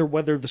yeah, either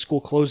whether the school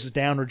closes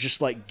down or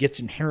just like gets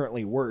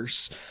inherently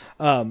worse,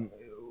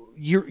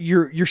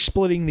 you're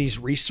splitting these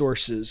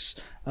resources,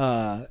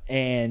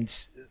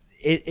 and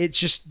it's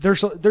just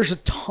there's a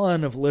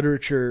ton of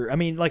literature. I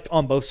mean, like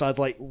on both sides.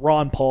 Like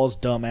Ron Paul's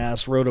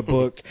dumbass wrote a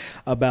book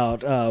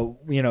about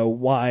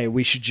why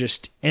we should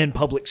just end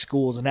public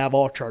schools and have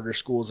all charter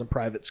schools and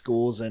private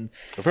schools. And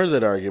I've heard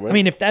that argument. I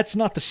mean, if that's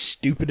not the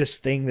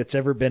stupidest thing that's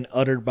ever been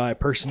uttered by a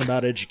person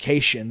about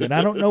education, then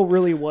I don't know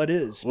really what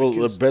is. Well,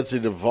 Betsy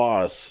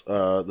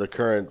DeVos, the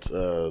current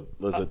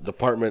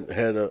department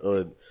head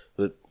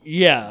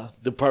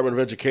Department of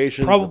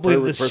Education, probably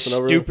the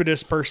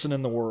stupidest person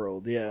in the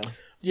world.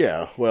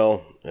 Yeah,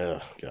 well,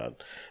 God.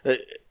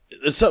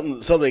 There's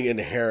something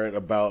inherent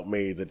about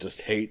me that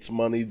just hates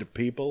money to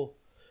people,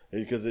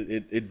 because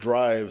it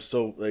drives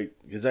so, like,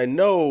 because I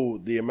know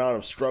the amount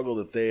of struggle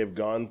that they have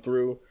gone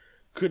through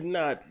could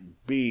not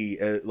be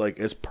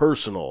as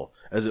personal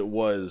as it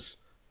was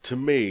to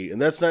me, and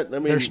that's not. I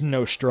mean, there's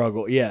no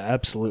struggle. Yeah,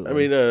 absolutely. I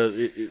mean,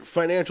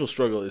 financial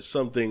struggle is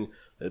something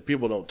that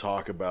people don't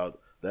talk about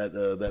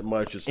that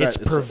much. It's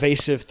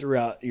pervasive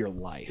throughout your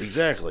life.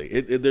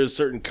 Exactly. There's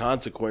certain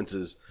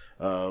consequences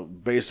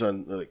based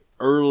on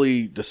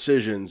early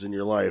decisions in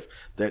your life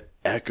that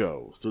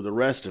echo through the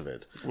rest of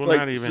it. Well,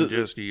 not even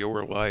just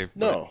your life,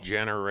 but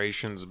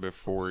generations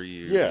before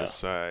you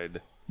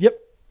decide. Yep.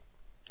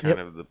 Kind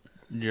of the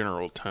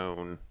general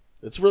tone.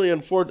 It's really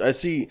unfortunate. I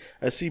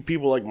see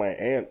people like my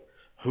aunt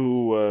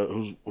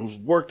who's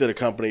worked at a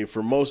company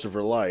for most of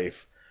her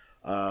life,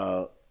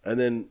 and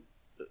then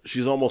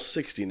she's almost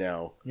 60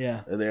 now.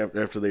 Yeah. And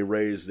after they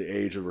raise the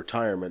age of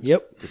retirement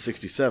to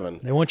 67.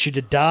 They want you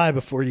to die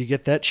before you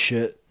get that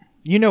shit.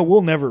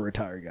 We'll never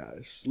retire,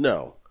 guys.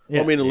 No.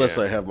 Yeah. I mean, unless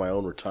I have my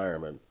own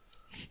retirement.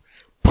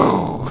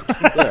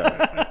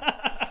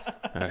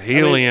 A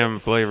helium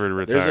flavored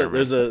retirement.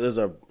 There's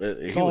a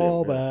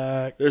call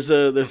back. There's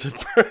a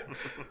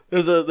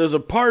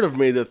part of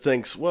me that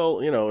thinks, well,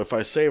 if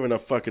I save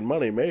enough fucking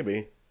money,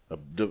 maybe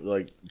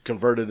like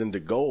converted into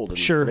gold, and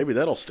Sure. maybe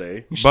that'll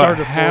stay. You start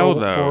a how,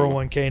 though?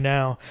 401k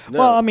now. No,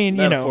 well, I mean,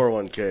 not you a know,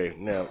 401k.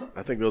 No,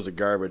 I think those are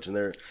garbage, and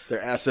their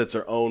assets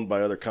are owned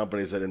by other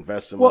companies that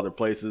invest in Well- other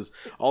places.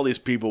 All these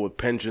people with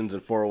pensions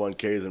and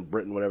 401ks in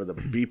Britain, whenever the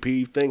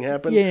BP thing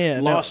happened, Yeah,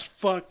 no. lost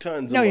fuck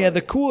tons. no, of yeah. money.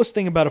 The coolest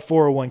thing about a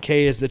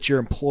 401k is that your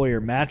employer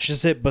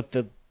matches it, but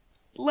the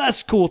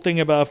less cool thing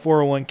about a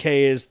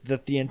 401k is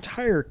that the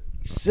entire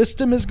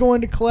system is going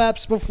to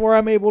collapse before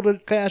I'm able to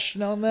cash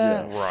in on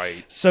that.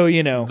 Right. So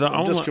you know,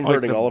 I'm just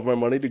converting all of my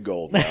money to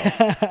gold now,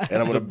 and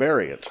I'm going to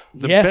bury it.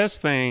 The Yeah.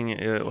 best thing,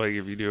 like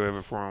if you do have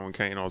a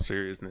 401k in all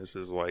seriousness,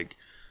 is like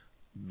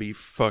be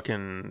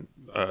fucking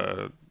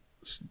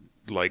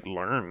like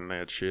learn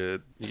that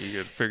shit. You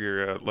got to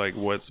figure out like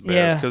what's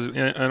Yeah. best because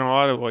in a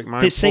lot of like my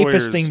the safest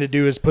employers- thing to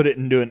do is put it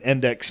into an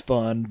index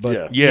fund. But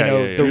Yeah. you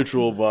know, Yeah. the,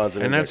 Mutual bonds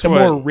and And index that's the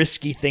what- more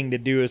risky thing to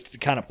do is to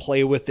kind of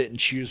play with it and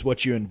choose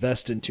what you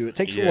invest into. It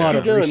takes a Yeah. lot If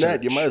of you're doing research.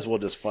 that, you might as well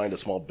just find a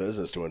small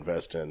business to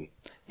invest in.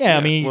 Yeah,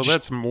 I mean, you well, just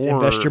that's more-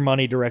 invest your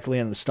money directly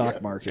in the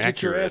stock market.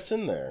 Get your Accurate. ass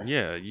in there.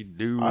 Yeah, you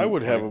do. I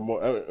would have like, a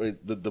more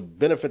the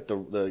benefit,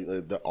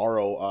 the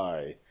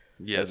ROI,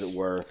 yes. as it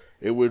were.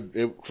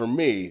 For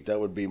me, that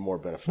would be more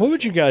beneficial. What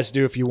would you guys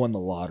do if you won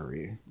the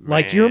lottery?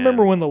 Like, you Man.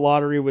 remember when the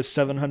lottery was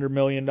 $700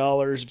 million?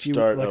 If you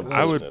Start like, a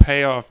I would business.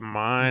 pay off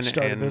mine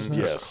Start a and business?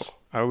 Yes.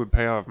 I would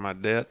pay off my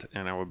debt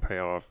and I would pay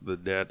off the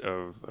debt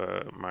of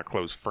my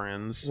close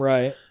friends.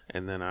 right?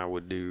 And then I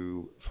would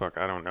do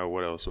I don't know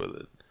what else with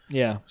it.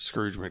 Yeah.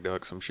 Scrooge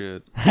McDuck some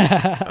shit.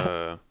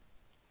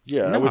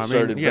 Yeah, I No, would I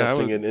start mean, yeah, I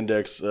investing would-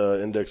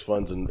 in index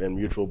funds and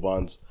mutual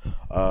bonds.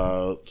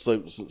 So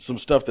some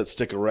stuff that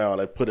stick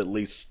around. I'd put at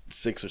least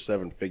 6 or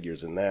 7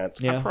 figures in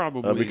that. Yeah.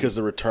 Probably Because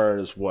the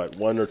return is what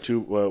 1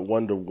 to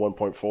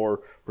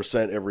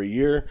 1.4% every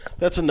year.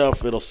 That's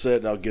enough. It'll sit,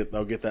 and I'll get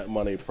that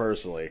money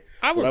personally.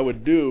 What I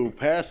would do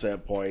past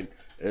that point,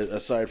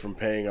 aside from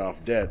paying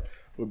off debt,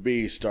 would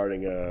be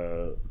starting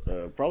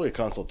probably a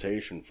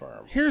consultation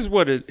firm. Here's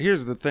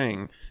the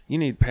thing. You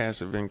need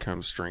passive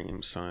income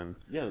streams, son.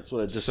 Yeah, that's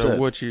what I just So said.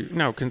 what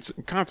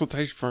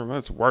consultation firm,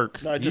 that's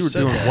work. No, I You just were said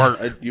doing that.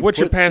 work. You What's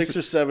your put passive 6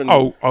 or 7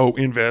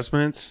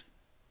 investments,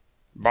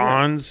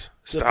 bonds,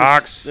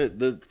 stocks,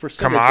 the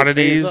percentage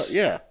commodities, that pays,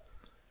 yeah.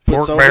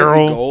 pork Some of it in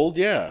barrel. gold,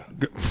 yeah.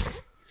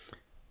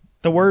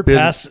 The word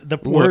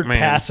Look, word man.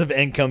 passive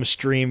income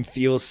stream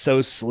feels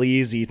so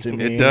sleazy to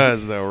me. It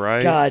does though,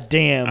 right? God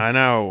damn. I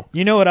know.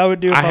 You know what I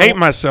would do? If I hate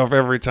myself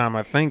every time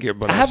I think it,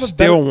 but I have a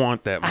still better-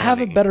 want that I money.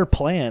 have a better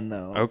plan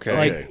though. Okay.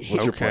 Like, Okay,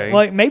 what's your plan?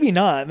 like maybe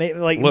not.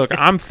 Like Look, it's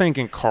I'm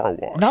thinking car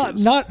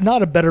washes.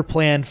 not a better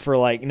plan for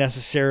like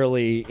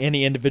necessarily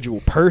any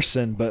individual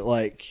person, but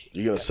like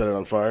You gonna set it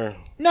on fire?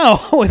 no,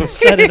 I wouldn't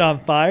set it on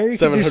fire. You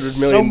could do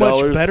 $700 so much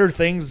million? better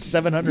things.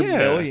 700 Yeah.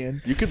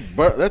 million. You could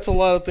burn. That's a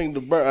lot of things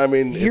to burn. I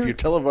mean, Here- if you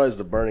televise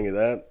the burning of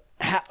that,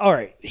 All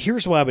right,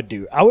 here's what I would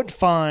do. I would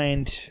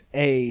find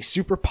a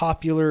super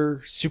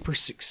popular, super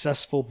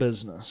successful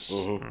business,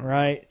 Mm-hmm.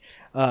 right?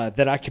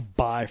 That I could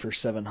buy for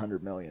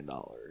 $700 million.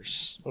 I'm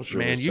sure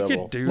Man, there's you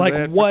several. could do Like,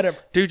 that. whatever.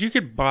 Dude, you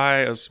could buy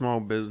a small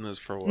business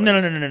for like No.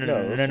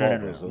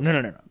 business.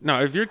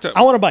 No, if you're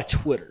I want to buy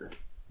Twitter.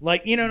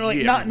 Like, you know, like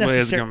yeah, not well, it's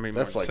necessarily. gonna be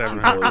more That's like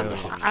 $700 $2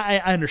 million. I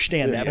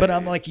understand that, Yeah, but yeah,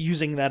 I'm like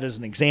using that as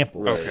an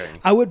example. Okay.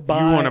 I would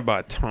buy. You want to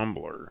buy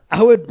Tumblr?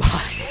 I would buy.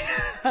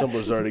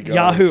 Tumblr's already gone.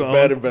 Yahoo It's a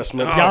bad owned-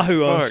 investment. Oh,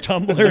 Yahoo owns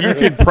fuck. Tumblr. You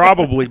could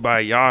probably buy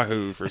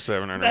Yahoo for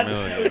 $700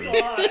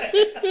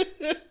 million.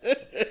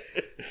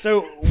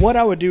 So what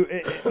I would do,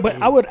 but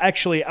I would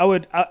actually, I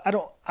wouldn't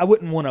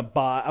want to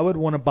buy. I would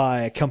want to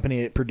buy a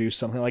company that produced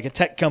something like a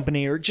tech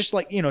company or just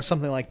like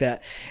something like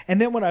that. And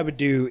then what I would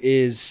do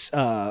is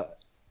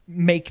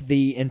make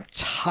the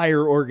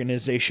entire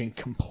organization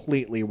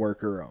completely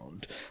worker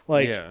owned.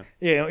 Like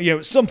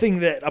something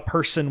that a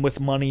person with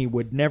money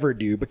would never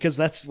do because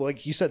that's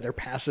like you said, their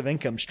passive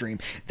income stream.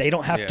 They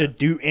don't have to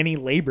do any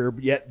labor,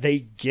 yet they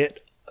get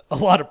a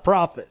lot of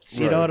profits.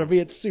 You know what I mean?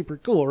 It's super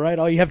cool, right?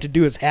 All you have to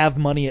do is have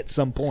money at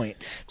some point.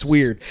 It's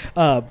weird.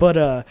 But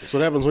That's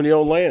what happens when you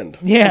own land.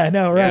 yeah,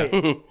 no, right.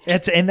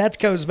 And that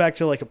goes back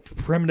to like a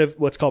primitive,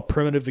 what's called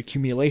primitive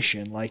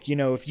accumulation. Like,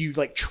 if you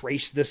like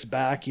trace this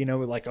back,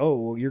 like, oh,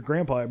 well, your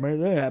grandpa had money,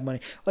 they had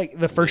money. Like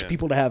the first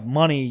people to have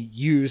money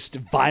used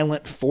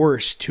violent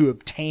force to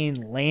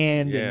obtain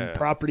land and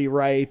property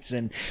rights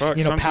and, power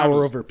sometimes-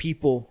 over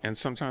people. And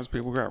sometimes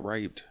people got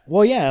raped.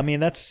 Well, yeah, I mean,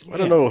 that's. I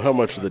don't know how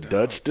much the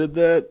Dutch did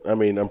that. I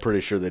mean, I'm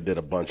pretty sure they did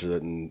a bunch of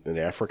it in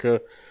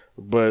Africa,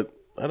 but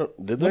I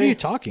don't. Did they? What are you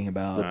talking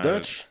about? The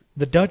Dutch?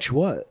 The Dutch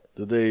what?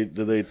 Did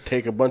they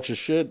take a bunch of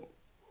shit?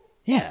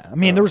 Yeah, I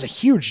mean, there was a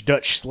huge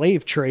Dutch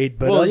slave trade,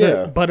 but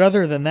Well,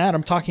 other than that,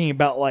 I'm talking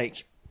about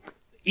like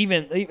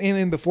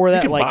even before that,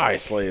 You can like buy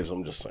slaves.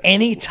 I'm just saying.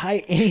 any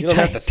type. You don't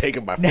have to take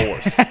them by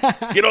force.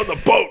 Get on the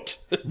boat.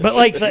 But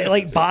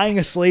like buying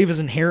a slave is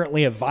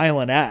inherently a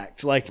violent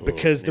act, like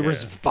because there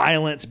was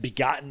violence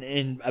begotten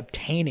in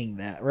obtaining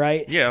that,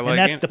 right? Yeah, and like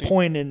that's the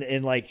point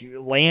in like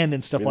land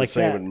and stuff like the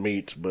same that. in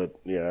meat, but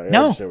yeah,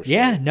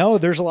 No,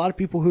 there's a lot of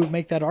people who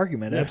make that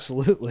argument. Yeah.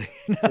 Absolutely,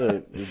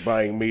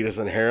 buying meat is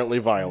inherently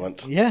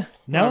violent. Yeah,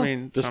 no, I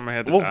mean, somebody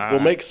had to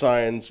we'll make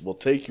signs. We'll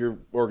take your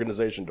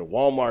organization to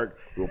Walmart.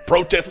 We'll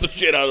protest the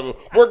shit out of them.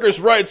 Workers'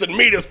 rights and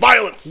meat is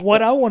violence.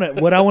 What I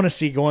want to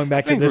see going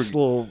back to this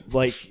little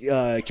like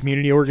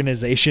community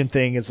organization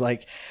thing is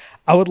like,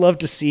 I would love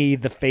to see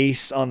the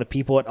face on the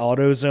people at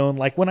AutoZone.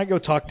 Like when I go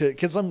talk to,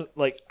 because I'm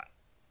like,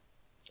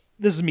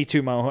 this is me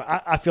too,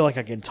 I feel like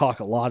I can talk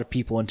a lot of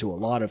people into a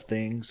lot of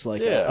things.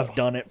 Like I've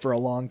done it for a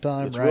long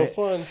time. It's right? real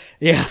fun.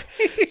 Yeah.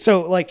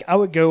 So like I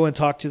would go and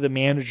talk to the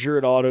manager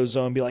at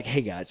AutoZone and be like,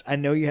 hey guys, I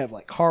know you have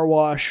like car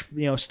wash,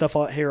 stuff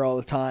out here all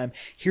the time.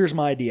 Here's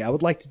my idea. I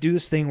would like to do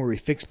this thing where we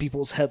fix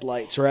people's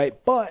headlights, right?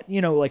 But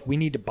like we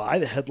need to buy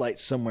the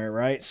headlights somewhere,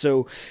 right?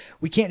 So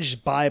we can't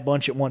just buy a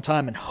bunch at one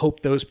time and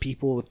hope those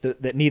people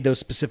that need those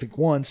specific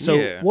ones.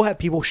 So we'll have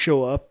people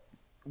show up.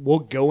 We'll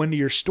go into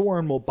your store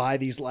and we'll buy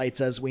these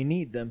lights as we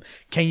need them.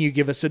 Can you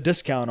give us a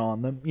discount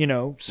on them?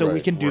 So we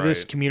can do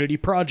this community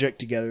project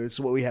together. This is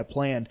what we have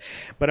planned.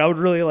 But I would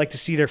really like to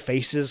see their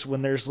faces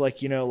when there's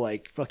like,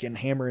 like fucking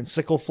hammer and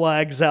sickle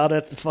flags out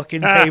at the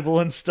fucking table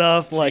and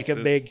stuff. Like a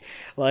big,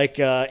 like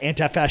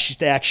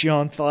anti-fascist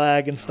action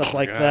flag and stuff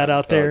like that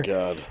out there. Oh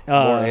God,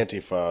 more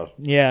Antifa.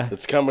 Yeah,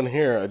 it's coming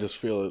here. I just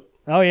feel it.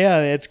 Oh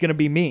yeah, it's gonna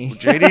be me. Well,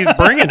 JD's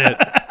bringing it.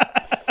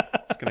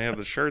 Gonna have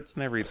the shirts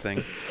and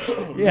everything.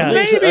 Yeah,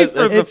 maybe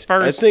for the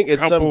first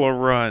couple of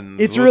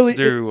runs, it's let's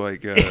do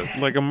like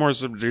a more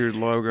subdued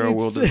logo.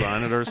 We'll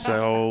design it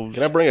ourselves.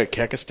 Can I bring a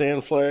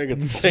Kekistan flag at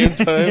the same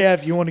time? Yeah,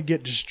 if you want to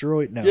get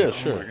destroyed. No. Yeah,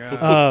 sure.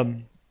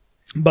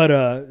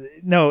 But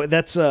no,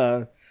 that's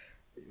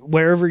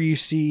wherever you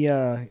see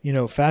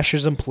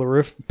fascism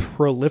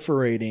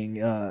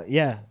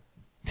proliferating.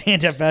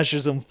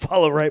 Anti-fascism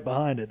follow right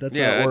behind it. That's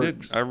how it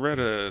works. I read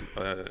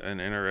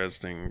an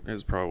interesting.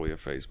 It's probably a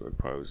Facebook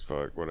post.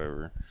 Fuck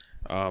whatever.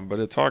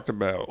 But it talked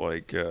about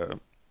like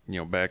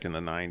back in the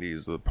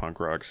 '90s, the punk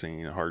rock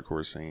scene,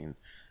 hardcore scene.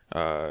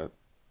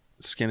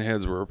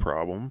 Skinheads were a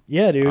problem.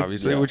 Yeah, dude.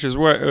 Obviously, which is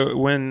what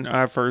when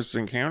I first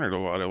encountered a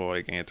lot of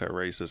like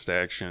anti-racist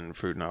action,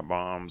 food not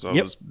bombs.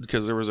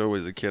 Because there was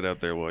always a kid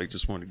out there like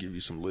just wanted to give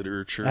you some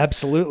literature.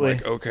 Absolutely.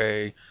 Like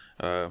okay.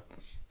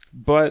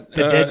 But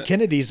the dead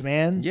Kennedys,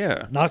 man.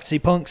 Yeah. Nazi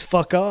punks,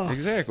 fuck off.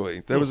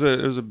 Exactly. It was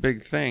a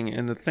big thing.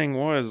 And the thing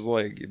was,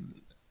 like,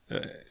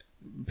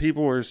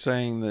 people were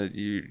saying that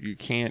you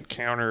can't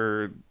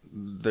counter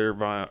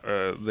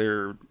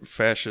their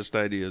fascist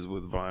ideas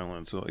with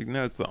violence. Like,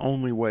 no, it's the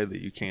only way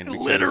that you can.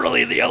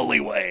 Literally the only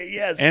way,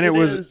 yes. And it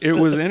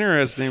was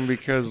interesting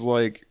because,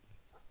 like,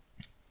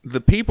 the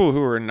people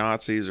who are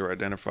Nazis or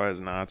identify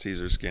as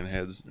Nazis or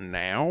skinheads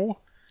now...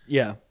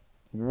 Yeah.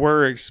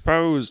 Were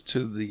exposed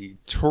to the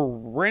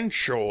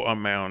torrential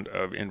amount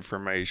of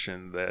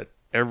information that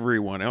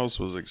everyone else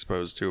was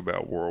exposed to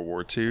about World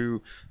War II,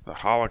 the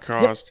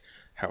Holocaust,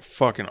 how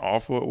fucking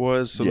awful it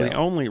was. So the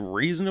only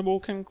reasonable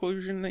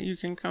conclusion that you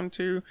can come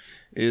to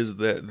is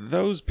that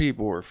those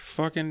people were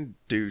fucking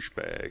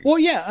douchebags. Well,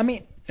 yeah, I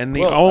mean... And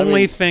the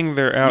only thing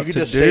they're out to do... You could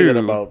just say that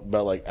about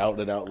like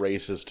out-and-out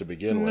racist to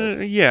begin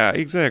with. Yeah,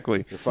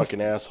 exactly. They're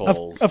fucking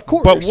assholes. Of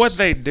course. But what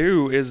they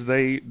do is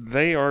they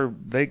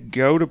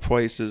go to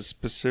places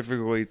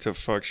specifically to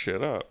fuck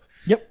shit up.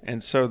 Yep.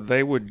 And so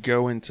they would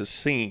go into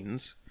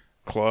scenes,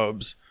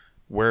 clubs,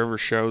 wherever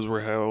shows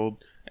were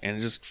held,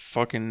 and just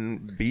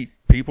fucking beat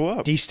people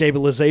up.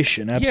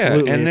 Destabilization,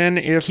 absolutely. Yeah, and then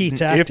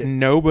if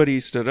nobody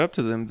stood up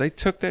to them, they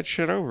took that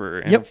shit over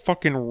and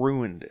fucking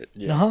ruined it.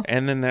 Yeah. Uh-huh.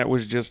 And then that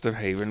was just a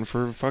haven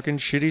for fucking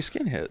shitty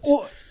skinheads.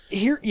 Well,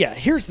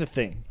 here's the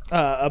thing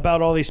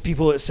about all these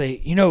people that say,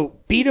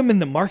 beat them in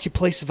the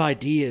marketplace of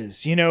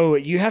ideas.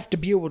 You have to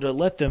be able to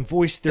let them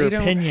voice their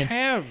opinions.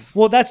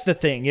 Well, that's the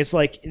thing. It's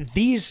like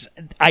these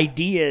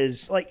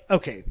ideas, like,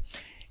 okay,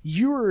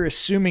 you're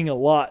assuming a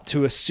lot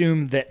to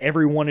assume that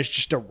everyone is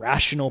just a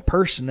rational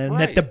person and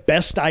that the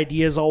best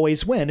ideas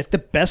always win. If the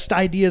best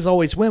ideas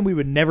always win, we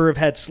would never have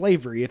had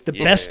slavery. If the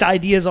best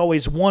ideas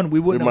always won, we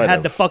wouldn't have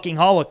had the fucking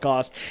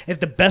Holocaust. If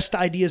the best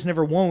ideas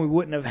never won, we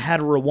wouldn't have had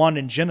a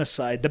Rwandan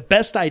genocide. The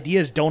best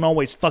ideas don't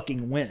always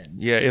fucking win.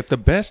 Yeah, if the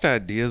best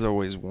ideas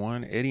always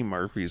won, Eddie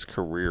Murphy's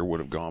career would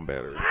have gone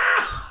better.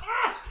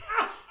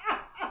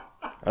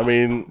 I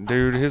mean,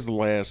 dude, his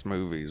last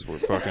movies were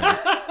fucking...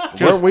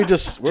 Weren't we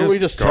just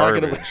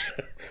talking about?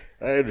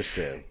 I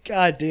understand.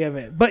 God damn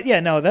it! But yeah,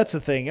 no, that's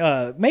the thing.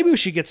 Maybe we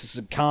should get to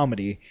some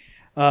comedy.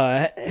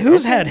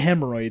 Who's had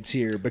hemorrhoids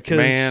here? Because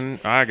man,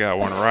 I got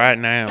one right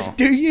now.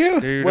 Do you?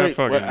 Dude,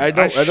 I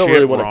don't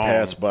really want to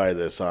pass by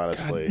this,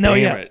 honestly. God, no,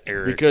 it,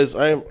 Eric. Because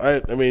I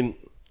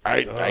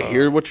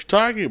hear what you're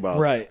talking about.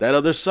 Right. That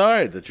other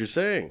side that you're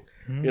saying.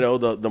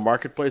 Mm-hmm. The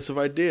marketplace of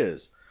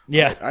ideas.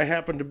 Yeah. I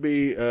happen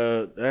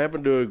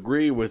to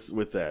agree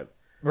with that.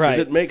 Right.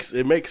 It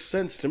makes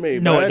sense to me.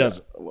 No, it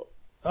doesn't.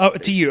 Oh,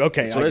 to you.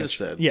 Okay. That's what I just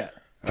said. Yeah.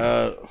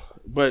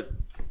 But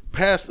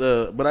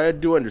but I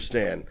do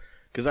understand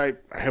because I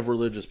have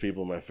religious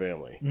people in my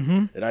family,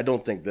 and I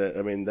don't think that.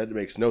 I mean, that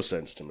makes no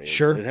sense to me.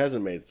 Sure, it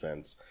hasn't made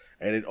sense,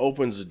 and it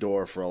opens the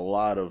door for a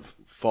lot of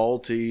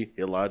faulty,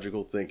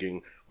 illogical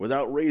thinking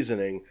without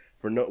reasoning,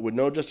 with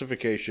no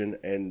justification,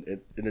 and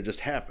it just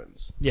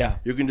happens. Yeah,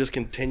 you can just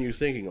continue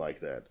thinking like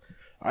that.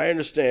 I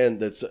understand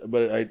that,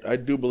 but I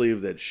do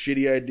believe that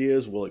shitty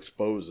ideas will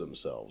expose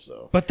themselves,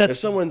 though. But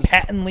that's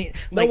patently.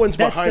 No one's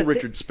behind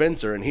Richard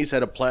Spencer, and he's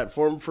had a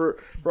platform for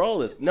all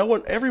this.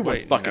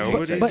 Everyone fucking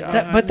hates that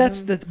guy. But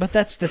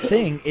that's the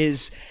thing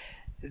is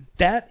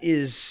that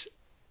is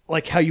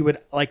like how you would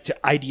like to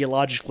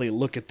ideologically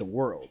look at the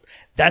world.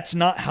 That's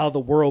not how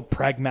the world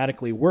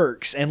pragmatically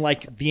works, and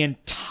like the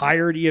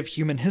entirety of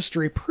human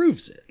history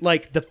proves it.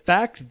 Like the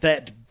fact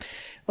that,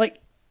 like,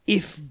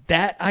 if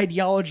that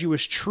ideology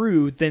was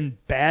true, then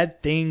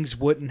bad things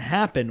wouldn't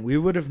happen. We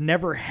would have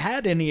never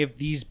had any of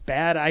these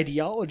bad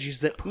ideologies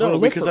that proliferate. No,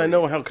 because I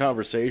know how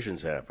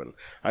conversations happen.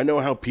 I know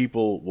how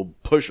people will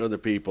push other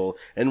people,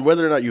 and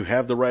whether or not you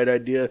have the right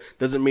idea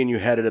doesn't mean you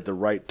had it at the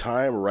right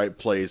time, or right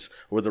place,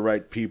 or with the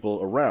right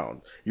people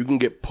around. You can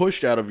get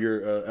pushed out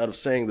of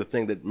saying the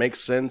thing that makes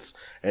sense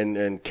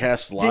and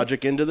cast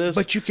logic into this.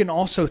 But you can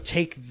also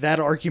take that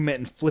argument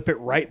and flip it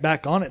right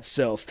back on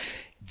itself.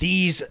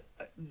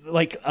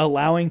 Like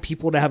allowing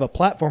people to have a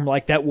platform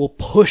like that will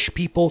push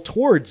people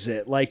towards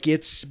it. Like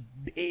it's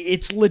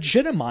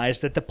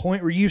legitimized at the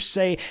point where you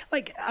say,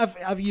 like,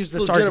 I've used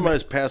this argument.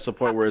 Legitimized past the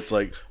point where it's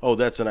like, oh,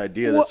 that's an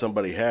idea that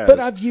somebody has. But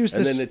I've used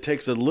this. And then it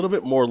takes a little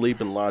bit more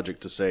leap in logic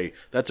to say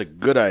that's a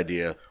good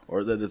idea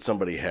or that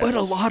somebody has. But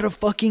a lot of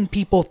fucking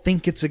people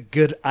think it's a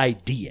good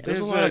idea. There's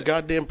a lot of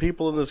goddamn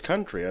people in this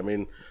country. I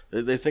mean,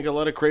 they think a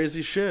lot of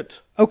crazy shit.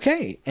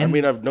 Okay. I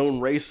mean, I've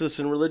known racist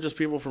and religious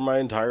people for my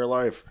entire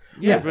life.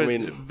 Yeah, but I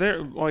mean,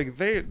 they're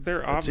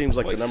it seems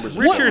like the numbers.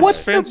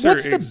 What's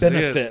the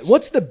benefit?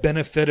 What's the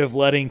benefit of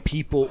letting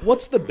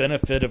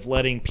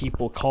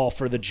people call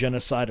for the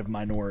genocide of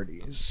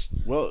minorities?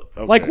 Well,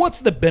 okay. Like, what's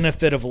the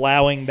benefit of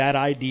allowing that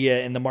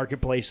idea in the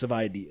marketplace of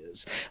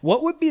ideas?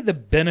 What would be the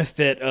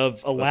benefit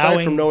of allowing?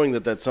 Aside from knowing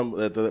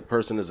that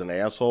person is an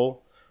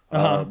asshole.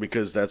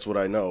 Because that's what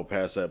I know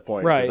past that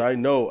point. Right. Because I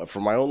know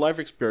from my own life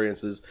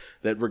experiences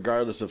that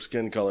regardless of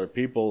skin color,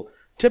 people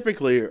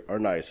typically are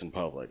nice in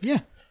public. Yeah.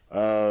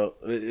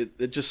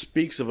 It just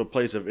speaks of a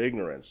place of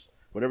ignorance.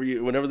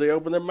 Whenever they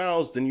open their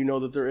mouths, then you know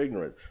that they're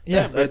ignorant.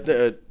 Yeah.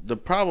 The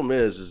problem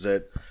is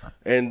that,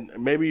 and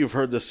maybe you've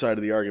heard this side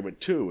of the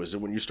argument too, is that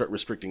when you start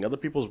restricting other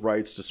people's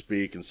rights to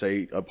speak and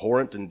say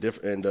abhorrent and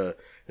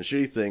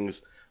shitty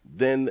things,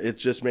 then it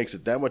just makes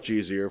it that much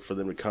easier for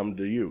them to come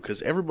to you,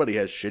 because everybody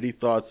has shitty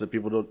thoughts that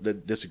people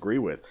that disagree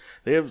with.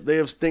 They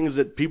have things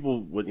that people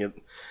would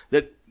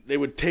that they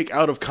would take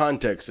out of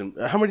context. And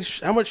how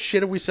much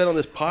shit have we said on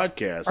this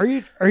podcast?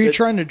 Are you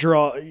trying to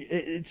draw?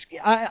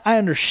 I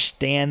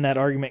understand that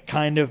argument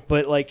kind of,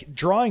 but like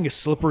drawing a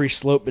slippery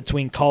slope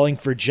between calling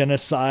for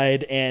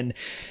genocide and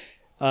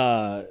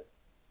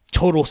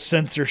total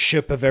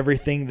censorship of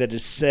everything that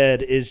is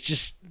said is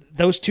just.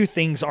 Those two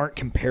things aren't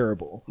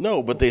comparable.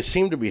 No, but they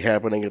seem to be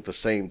happening at the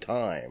same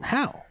time.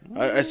 How?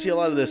 I see a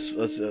lot of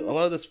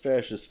this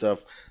fascist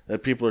stuff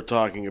that people are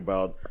talking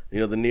about.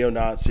 The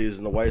neo-Nazis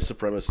and the white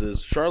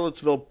supremacists.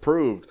 Charlottesville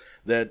proved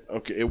that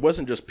it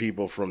wasn't just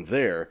people from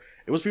there.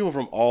 It was people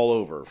from all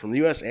over, from the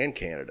U.S. and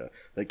Canada,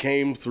 that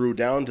came through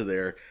down to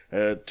there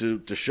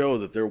to show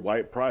that their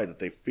white pride, that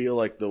they feel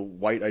like the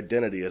white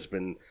identity has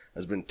been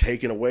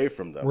taken away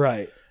from them.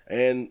 Right.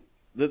 And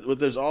but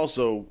there's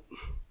also.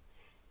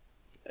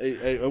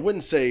 I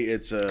wouldn't say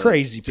it's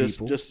crazy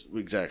people. Just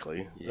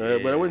exactly, yeah.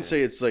 But I wouldn't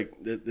say it's like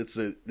it's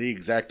the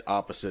exact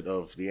opposite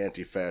of the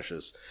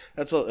anti-fascists.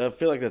 I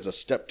feel like that's a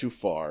step too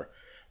far.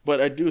 But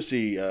I do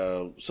see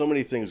so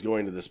many things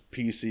going to this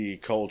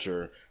PC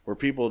culture where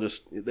people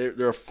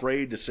they're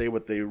afraid to say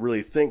what they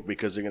really think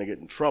because they're going to get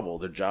in trouble.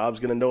 Their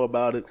job's going to know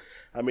about it.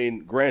 I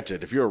mean,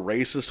 granted, if you're a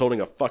racist holding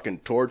a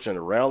fucking torch in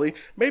a rally,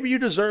 maybe you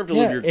deserve to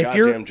lose your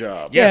goddamn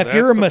job. Yeah, if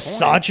you're a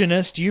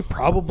misogynist, you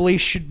probably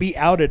should be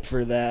outed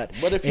for that.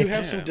 But if you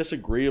have some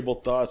disagreeable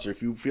thoughts, or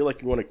if you feel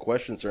like you want to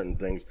question certain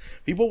things,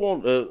 people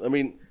won't.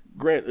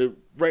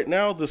 Right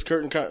now, this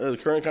current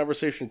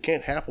conversation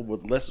can't happen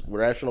with less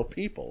rational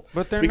people.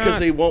 But they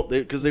won't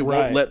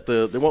let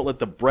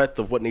the breadth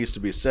of what needs to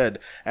be said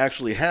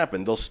actually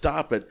happen. They'll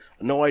stop it.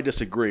 No, I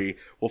disagree.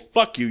 Well,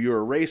 fuck you.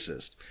 You're a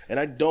racist. And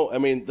I don't. I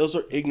mean, those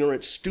are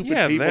ignorant,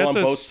 stupid people on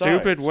both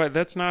sides.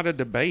 That's not a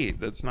debate.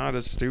 That's not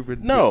a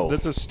stupid. No,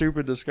 that's a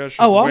stupid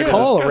discussion. Oh, I'll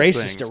call a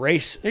racist things. a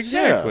racist.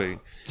 Exactly. Yeah.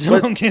 So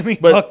don't get me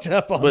fucked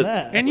up on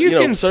that. And you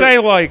can say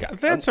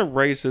like that's a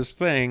racist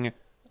thing.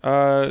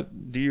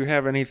 Do you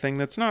have anything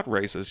that's not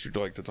racist you'd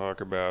like to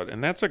talk about?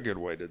 And that's a good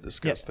way to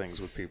discuss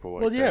things with people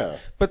like that.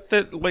 But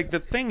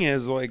the thing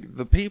is, like,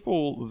 the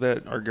people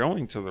that are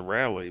going to the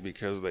rally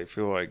because they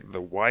feel like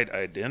the white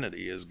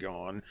identity is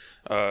gone.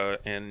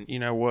 And you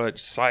know what?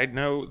 Side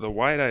note, the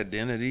white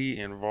identity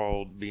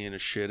involved being a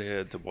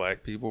shithead to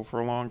black people for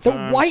a long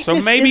time. The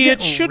whiteness so maybe isn't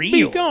it should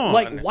real. be gone.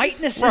 Like,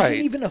 whiteness isn't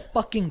even a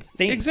fucking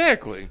thing.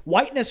 Exactly.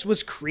 Whiteness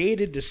was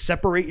created to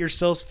separate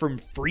yourselves from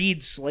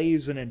freed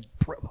slaves in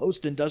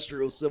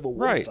post-industrial Civil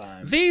War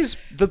times.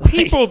 The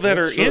people that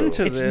are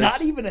into it's this,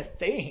 not even a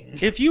thing.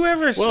 If you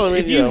ever,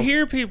 if you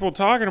hear people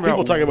talking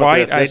about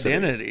white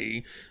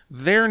identity,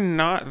 they're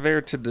not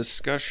there to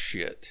discuss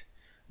shit.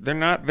 They're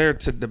not there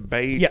to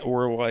debate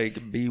or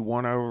like be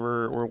won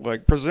over or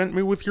like present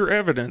me with your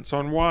evidence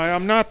on why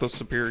I'm not the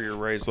superior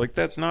race. Like,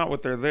 that's not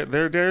what they're there.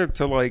 They're there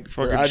to like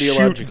fucking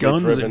shoot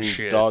guns and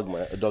shit.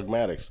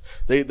 Dogmatics.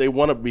 They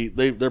want to be.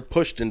 They're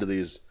pushed into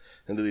these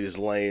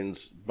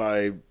lanes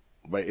by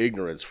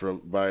ignorance,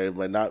 by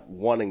not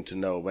wanting to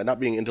know, by not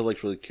being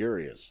intellectually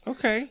curious.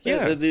 Okay,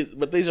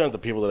 but these aren't the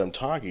people that I'm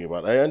talking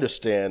about. I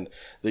understand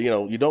that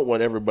you don't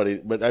want everybody,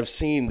 but I've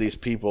seen these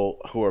people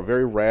who are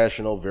very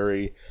rational,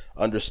 very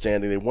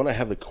understanding. They want to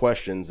have the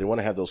questions. They want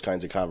to have those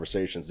kinds of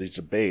conversations, these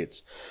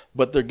debates,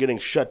 but they're getting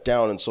shut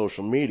down in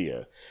social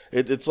media.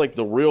 It's like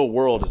the real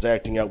world is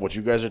acting out what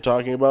you guys are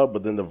talking about,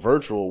 but then the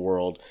virtual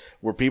world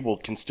where people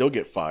can still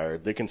get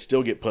fired, they can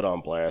still get put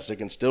on blast, they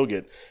can still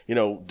get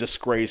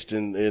disgraced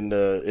in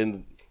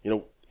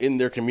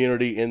their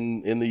community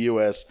in the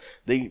U.S.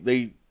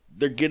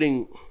 They're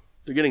getting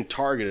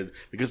targeted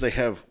because they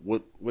have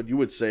what you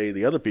would say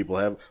the other people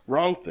have,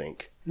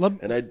 wrongthink.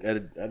 And I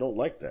don't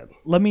like that.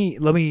 Let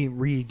me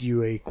read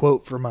you a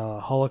quote from a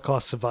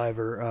Holocaust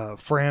survivor,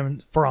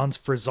 Franz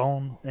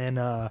Fanon, in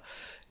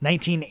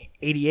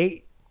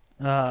 1988.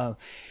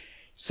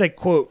 Said,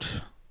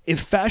 quote, "If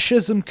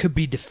fascism could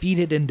be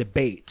defeated in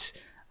debate,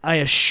 I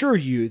assure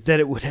you that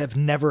it would have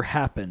never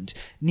happened,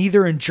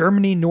 neither in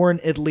Germany nor in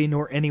Italy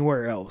nor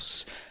anywhere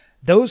else.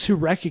 Those who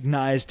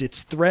recognized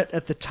its threat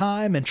at the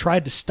time and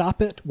tried to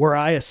stop it were,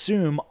 I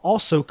assume,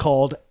 also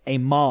called a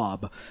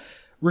mob.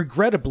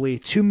 Regrettably,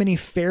 too many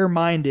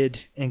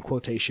fair-minded, in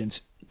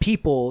quotations,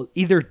 people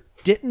either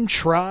didn't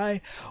try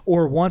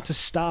or want to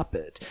stop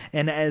it,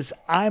 and as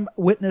I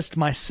witnessed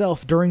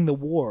myself during the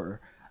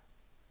war,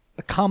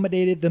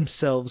 accommodated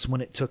themselves when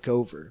it took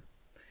over.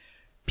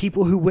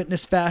 People who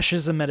witnessed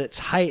fascism at its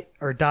height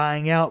are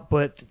dying out,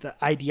 but the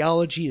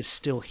ideology is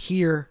still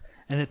here,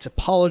 and its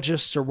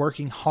apologists are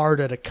working hard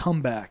at a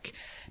comeback.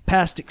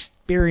 Past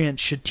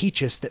experience should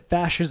teach us that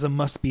fascism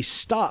must be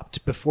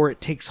stopped before it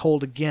takes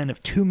hold again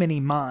of too many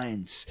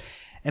minds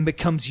and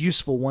becomes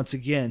useful once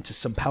again to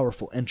some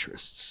powerful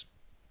interests."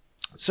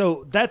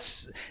 So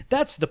that's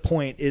the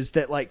point, is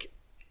that like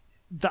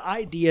the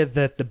idea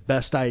that the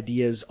best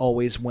ideas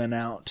always win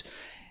out.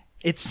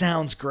 It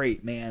sounds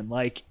great, man.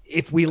 Like,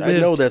 if we lived... I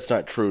know that's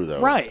not true,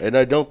 though. Right. And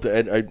I don't...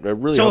 I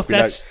really hope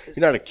you're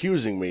not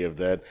accusing me of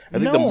that. I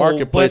think the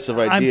marketplace of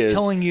ideas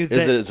is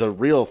that it's a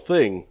real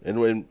thing, and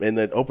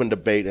that open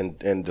debate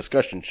and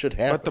discussion should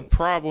happen. But the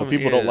problem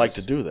people don't like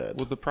to do that.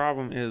 Well, the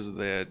problem is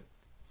that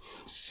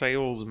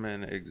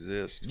salesmen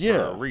exist for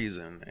a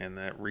reason, and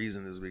that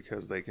reason is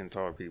because they can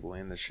talk people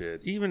into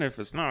shit, even if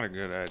it's not a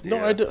good idea. No,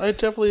 I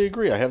definitely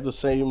agree. I have the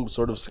same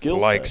sort of skill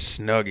set. Like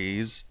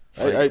Snuggies.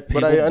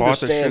 But I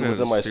understand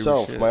within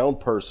myself my own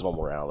personal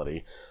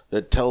morality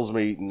that tells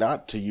me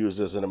not to use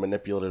this in a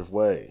manipulative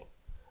way.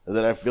 And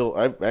that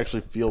I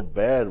actually feel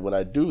bad when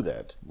I do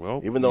that. Well,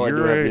 even though I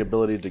do have the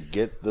ability to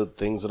get the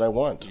things that I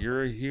want.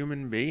 You're a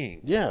human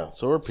being. Yeah,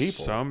 so are people.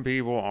 Some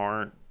people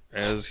aren't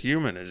as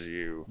human as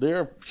you.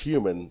 They're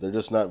human. They're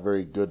just not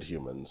very good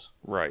humans.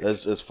 Right.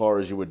 As far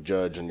as you would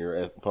judge in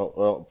your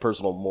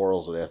personal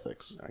morals and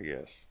ethics. I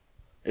guess.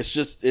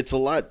 It's a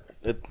lot.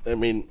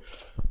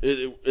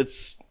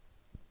 It's.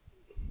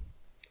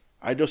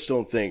 I just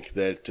don't think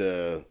that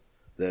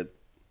that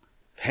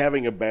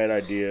having a bad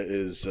idea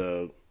is,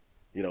 the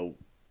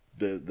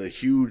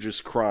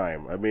hugest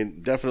crime. I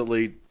mean,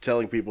 definitely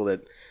telling people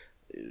that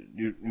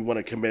you want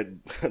to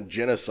commit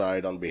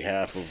genocide on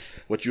behalf of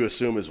what you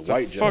assume is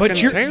white genocide.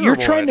 But you're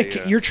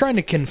trying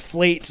to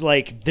conflate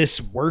like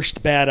this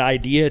worst bad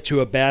idea to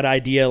a bad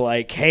idea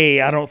like,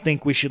 hey, I don't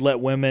think we should let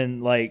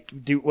women like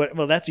do what.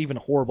 Well, that's even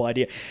a horrible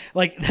idea.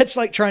 Like, that's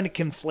like trying to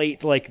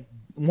conflate like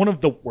one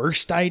of the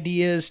worst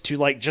ideas to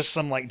like just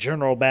some like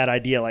general bad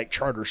idea like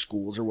charter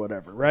schools or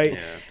whatever, right?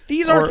 Yeah.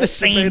 These aren't the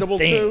same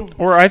thing. Too.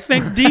 Or I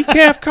think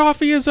decaf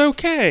coffee is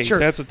okay. Sure.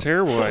 That's a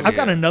terrible idea. I've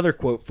got another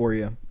quote for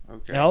you.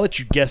 Okay. And I'll let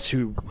you guess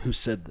who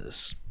said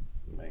this.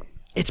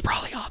 It's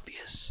probably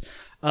obvious.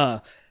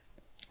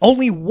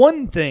 Only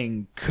one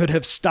thing could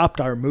have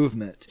stopped our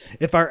movement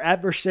if our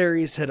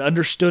adversaries had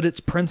understood its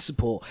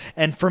principle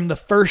and from the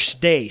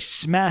first day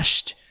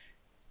smashed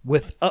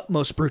with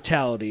utmost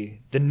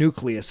brutality the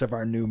nucleus of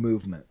our new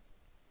movement.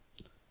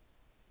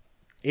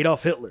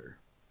 Adolf Hitler.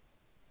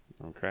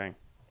 Okay.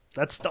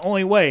 That's the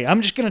only way.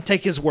 I'm just going to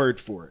take his word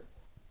for it.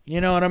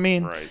 You know what I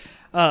mean? Right.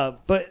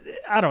 But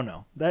I don't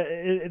know.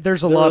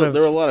 There's a There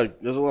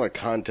lot there's a lot of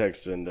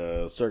context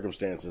and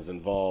circumstances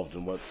involved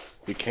in what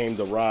became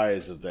the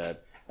rise of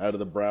that out of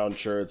the brown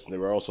shirts, and they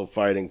were also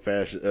fighting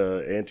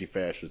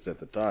anti-fascists at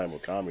the time, or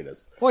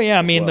communists. Well, yeah,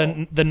 I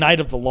mean the Night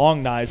of the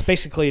Long Knives,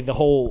 basically the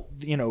whole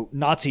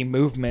Nazi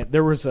movement.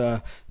 There was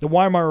the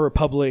Weimar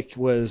Republic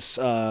was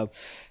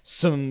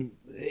some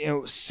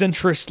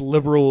centrist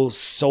liberals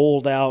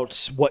sold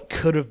out what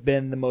could have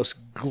been the most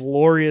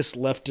glorious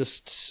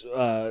leftist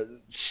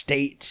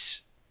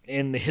state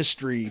in the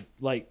history.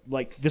 Like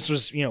this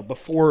was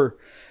before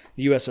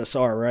the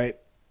USSR, right?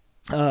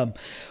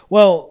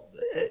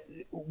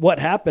 What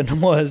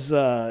happened was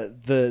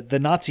the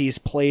Nazis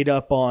played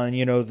up on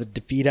the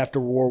defeat after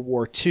World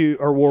War II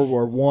or World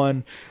War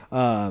One.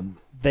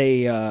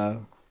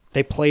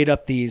 They played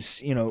up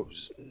these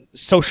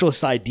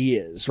socialist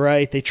ideas,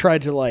 right? They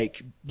tried to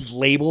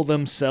label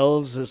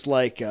themselves as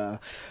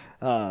people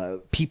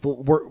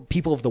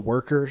of the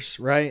workers,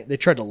 right? They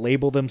tried to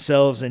label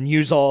themselves and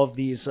use all of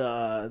these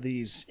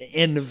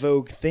in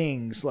vogue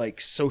things like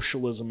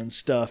socialism and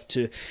stuff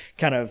to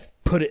kind of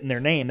put it in their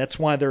name. That's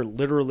why they're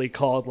literally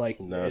called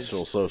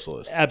National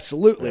Socialists.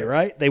 Absolutely, yeah.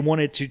 Right? They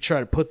wanted to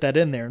try to put that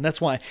in there, and that's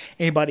why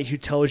anybody who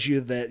tells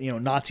you that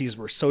Nazis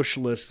were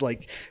socialists,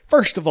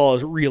 first of all,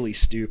 is really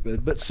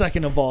stupid, but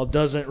second of all,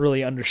 doesn't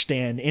really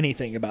understand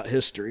anything about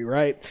history,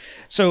 right?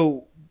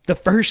 So the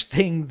first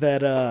thing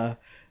that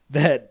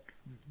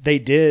they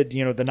did,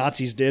 the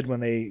Nazis did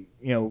when they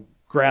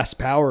grasped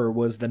power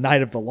was the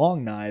Night of the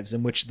Long Knives,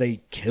 in which they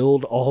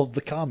killed all of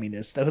the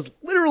communists. That was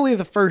literally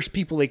the first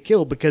people they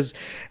killed because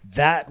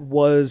that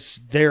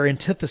was their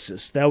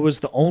antithesis. That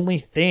was the only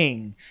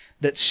thing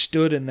that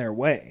stood in their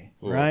way,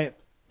 right?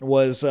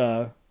 Was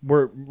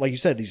were, like you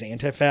said, these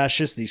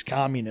anti-fascists, these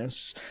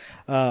communists,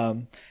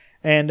 and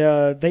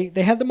they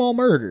had them all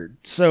murdered.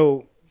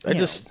 So I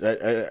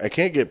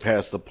can't get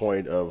past the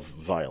point of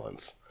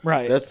violence.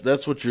 Right.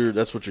 That's what you're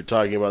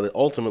talking about.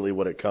 Ultimately,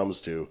 what it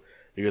comes to,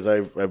 because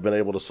I've been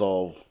able to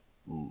solve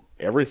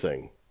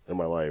everything in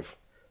my life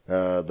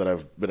that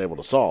I've been able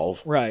to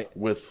solve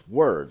with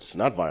words,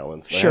 not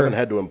violence. Sure. I haven't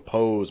had to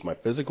impose my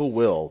physical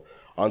will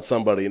on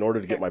somebody in order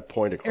to get my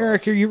point across.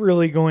 Eric, are you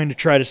really going to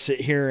try to sit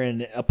here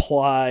and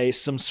apply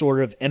some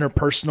sort of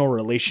interpersonal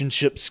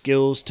relationship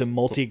skills to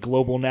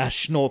multi-global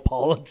national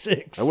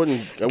politics? I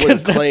wouldn't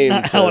claim that's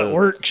not how it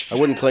works.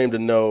 I wouldn't claim to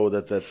know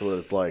that that's what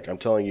it's like. I'm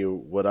telling you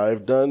what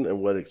I've done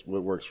and what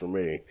works for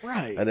me.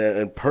 Right.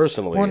 And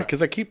personally,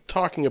 because I keep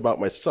talking about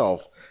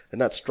myself and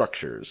not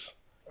structures.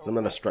 I'm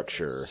not a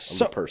structure.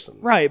 I'm a person.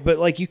 Right,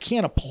 but you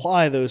can't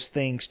apply those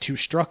things to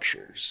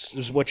structures,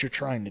 is what you're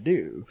trying to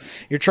do.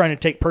 You're trying to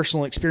take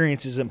personal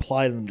experiences and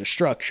apply them to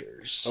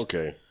structures.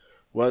 Okay.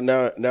 Well,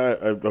 now,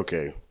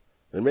 okay.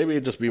 And maybe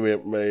it just be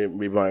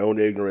my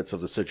own ignorance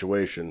of the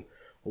situation.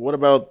 What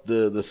about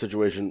the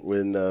situation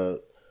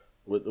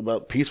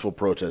about peaceful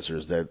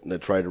protesters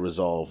that try to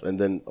resolve and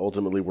then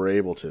ultimately were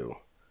able to?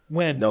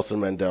 When?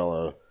 Nelson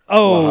Mandela.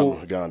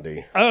 Oh,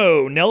 Gandhi.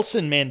 Oh,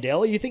 Nelson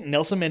Mandela? You think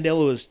Nelson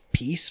Mandela was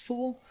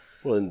peaceful?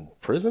 Well, in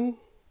prison?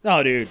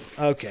 Oh, dude.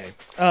 Okay.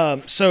 Do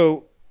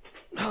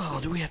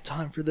we have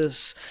time for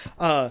this?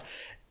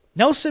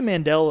 Nelson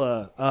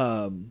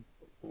Mandela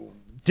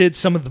did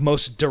some of the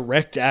most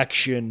direct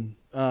action.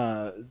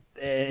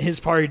 His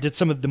party did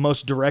some of the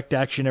most direct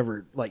action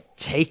ever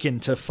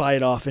taken to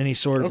fight off any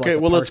sort of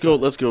well, let's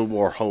go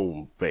more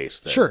home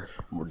based. Sure.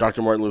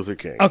 Dr. Martin Luther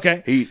King.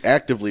 Okay. He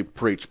actively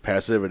preached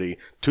passivity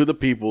to the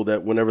people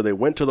that whenever they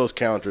went to those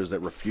counters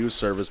that refused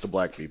service to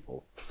black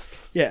people.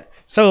 Yeah.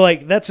 So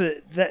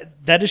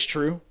that is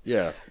true.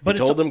 Yeah. But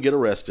he told them get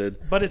arrested,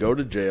 go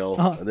to jail,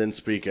 and then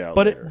speak out.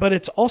 But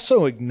it's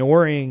also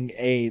ignoring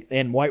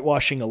and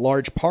whitewashing a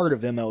large part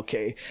of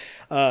MLK,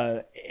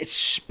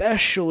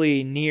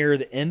 especially near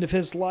the end of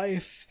his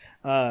life,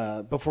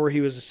 before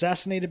he was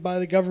assassinated by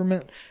the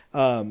government.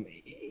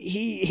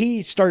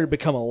 He started to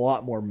become a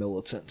lot more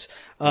militant.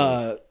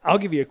 I'll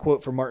give you a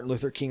quote from Martin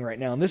Luther King right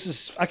now, and this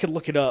is, I could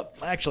look it up.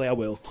 Actually, I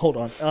will. Hold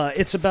on.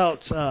 It's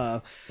about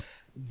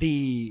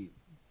the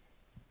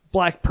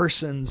black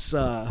person's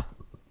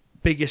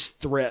biggest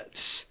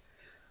threats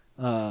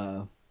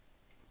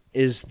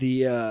is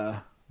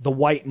the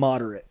white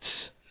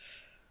moderates.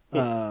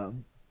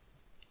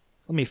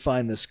 Let me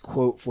find this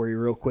quote for you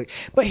real quick.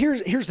 But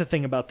here's the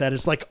thing about that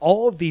is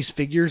all of these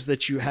figures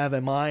that you have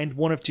in mind,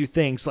 one of two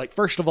things.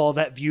 First of all,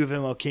 that view of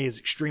MLK is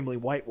extremely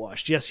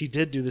whitewashed. Yes, he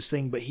did do this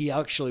thing, but he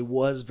actually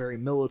was very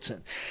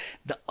militant.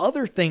 The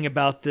other thing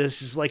about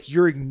this is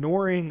you're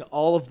ignoring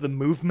all of the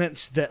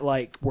movements that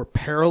were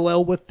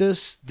parallel with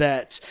this,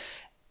 that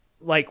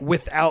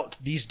without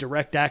these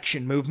direct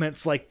action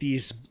movements,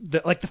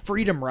 the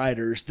Freedom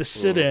Riders, the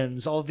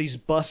sit-ins, all of these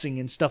busing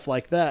and stuff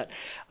like that,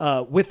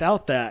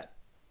 without that,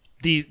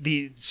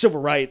 the civil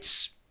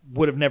rights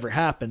would have never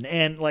happened.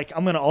 And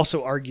I'm going to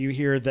also argue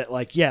here that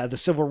the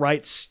civil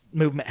rights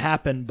movement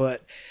happened,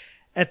 but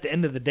at the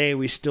end of the day,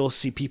 we still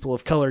see people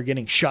of color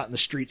getting shot in the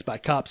streets by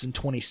cops in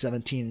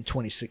 2017 and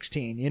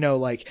 2016. You know,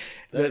 like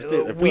I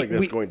feel like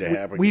that's going to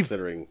happen.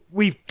 Considering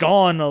we've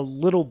gone a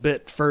little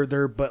bit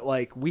further, but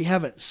like we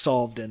haven't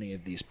solved any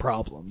of these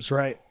problems,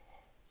 right?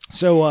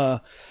 So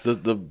I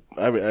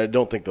mean, I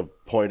don't think the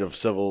point of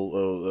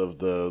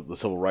the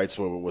civil rights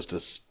movement was to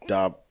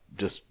stop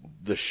just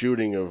the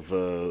shooting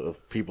of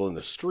people in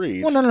the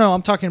streets. Well, no.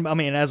 I'm talking about. I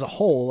mean, as a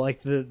whole,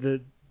 like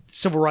the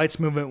civil rights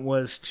movement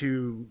was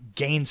to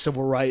gain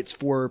civil rights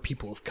for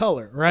people of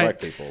color, right? Black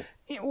people.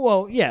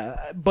 Well,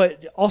 yeah,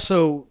 but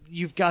also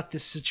you've got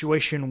this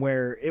situation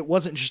where it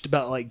wasn't just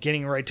about like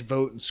getting a right to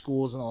vote in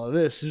schools and all of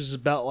this. It was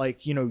about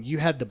like, you know, you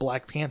had the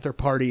Black Panther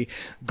Party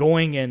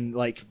going and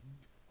like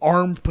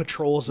armed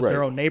patrols of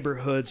their own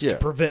neighborhoods to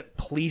prevent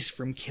police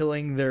from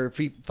killing their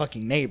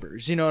fucking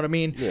neighbors. You know what I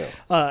mean? Yeah.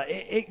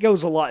 It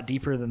goes a lot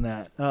deeper than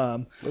that.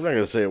 I'm not going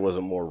to say it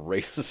wasn't more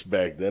racist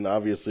back then.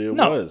 Obviously it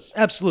was.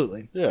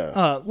 Absolutely.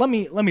 Yeah. Let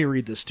me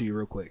read this to you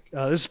real quick.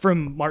 This is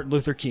from Martin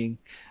Luther King.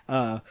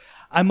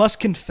 I must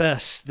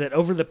confess that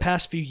over the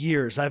past few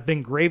years, I've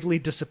been gravely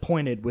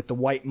disappointed with the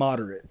white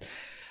moderate.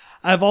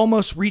 I've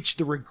almost reached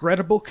the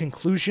regrettable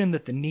conclusion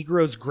that the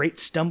Negro's great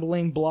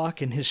stumbling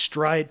block in his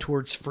stride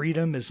towards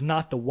freedom is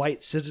not the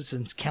white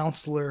citizen's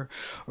counselor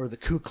or the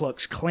Ku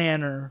Klux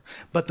Klanner,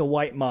 but the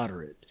white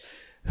moderate,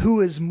 who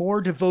is more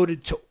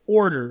devoted to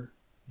order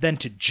than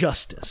to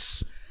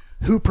justice,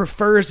 who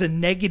prefers a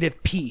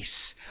negative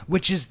peace,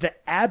 which is the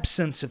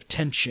absence of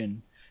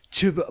tension,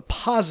 to a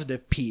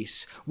positive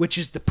peace, which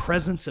is the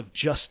presence of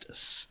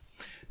justice,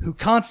 who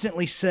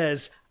constantly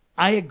says,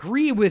 I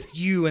agree with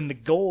you and the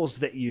goals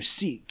that you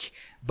seek,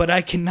 but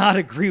I cannot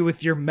agree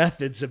with your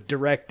methods of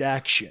direct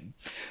action,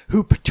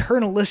 who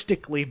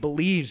paternalistically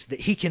believes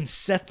that he can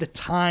set the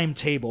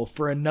timetable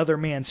for another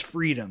man's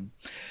freedom,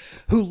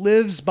 who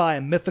lives by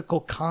a mythical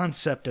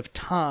concept of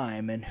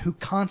time and who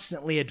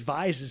constantly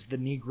advises the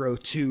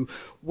Negro to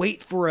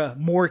wait for a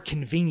more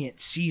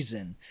convenient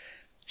season.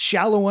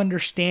 Shallow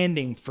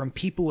understanding from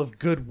people of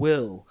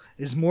goodwill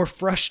is more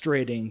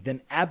frustrating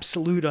than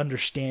absolute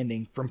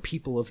understanding from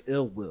people of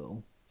ill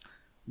will.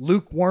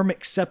 Lukewarm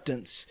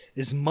acceptance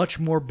is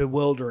much more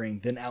bewildering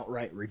than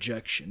outright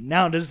rejection.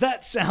 Now, does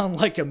that sound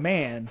like a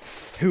man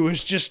who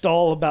is just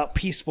all about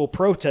peaceful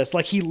protest?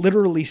 Like he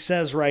literally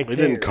says right there.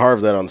 He didn't carve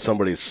that on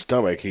somebody's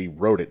stomach. He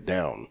wrote it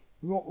down.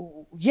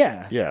 Well,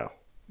 yeah. Yeah.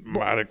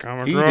 Might have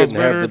come He across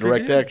didn't have better the if he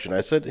direct did. action.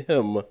 I said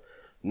him,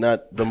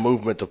 not the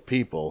movement of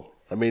people.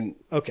 I mean,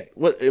 Okay.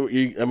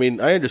 I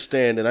mean, I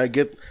understand, and I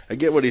get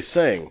what he's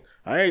saying.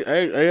 I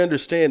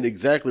understand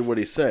exactly what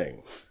he's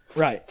saying.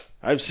 Right.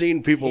 I've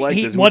seen people like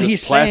this what who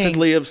he's just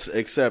placidly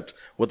accept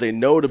what they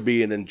know to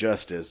be an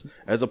injustice,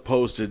 as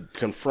opposed to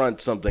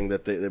confront something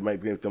that they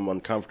might make them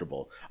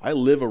uncomfortable. I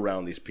live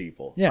around these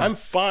people. Yeah. I'm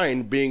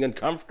fine being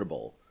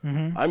uncomfortable.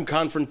 Mm-hmm. I'm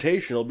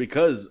confrontational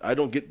because I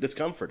don't get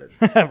discomforted.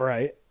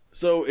 Right.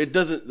 So it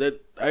doesn't.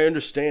 That I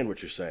understand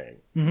what you're saying.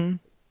 Mm-hmm.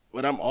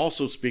 But I'm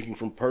also speaking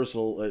from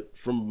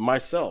from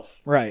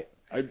myself. Right.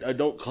 I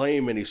don't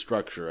claim any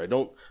structure.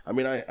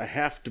 I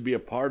have to be a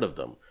part of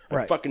them.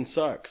 Right. It fucking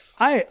sucks.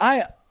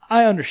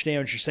 I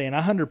understand what you're saying.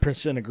 I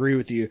 100% agree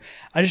with you.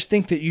 I just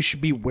think that you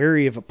should be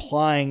wary of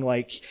applying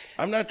like.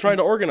 I'm not trying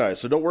to organize,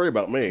 so don't worry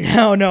about me.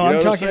 No, You know I'm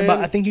what talking saying?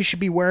 about. I think you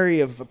should be wary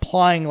of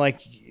applying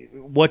like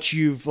what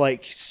you've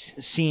like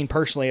seen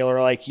personally,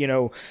 or like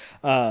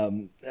My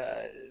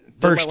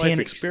firsthand life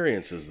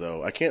experiences,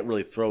 though, I can't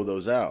really throw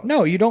those out.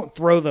 No, you don't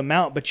throw them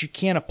out, but you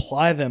can't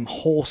apply them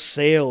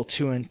wholesale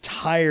to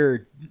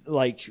entire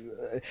like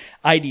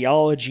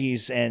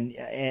ideologies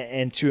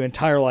and to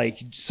entire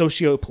like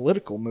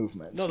socio-political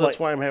movements. No, that's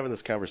why I'm having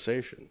this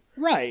conversation.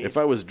 Right. If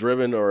I was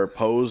driven or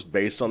opposed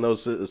based on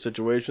those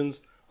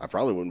situations, I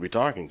probably wouldn't be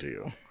talking to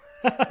you.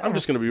 I'm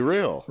just going to be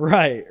real.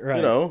 Right.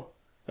 You know?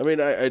 I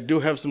mean, I do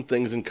have some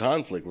things in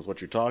conflict with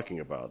what you're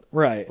talking about.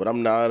 Right. But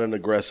I'm not an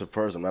aggressive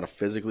person. I'm not a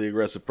physically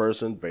aggressive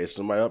person based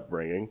on my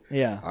upbringing.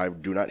 Yeah. I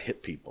do not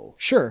hit people.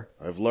 Sure.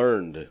 I've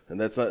learned.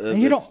 And that's not...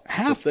 And you don't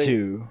have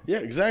to. Yeah,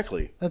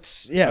 exactly.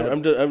 That's, yeah.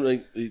 I'm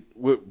like,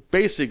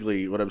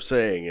 basically, what I'm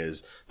saying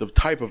is the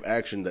type of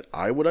action that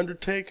I would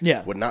undertake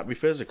would not be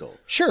physical.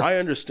 Sure. I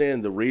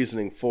understand the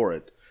reasoning for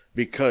it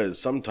because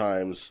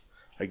sometimes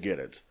I get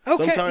it.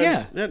 Okay,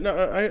 Sometimes, yeah. No,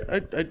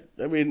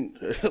 I mean,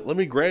 let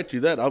me grant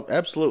you that.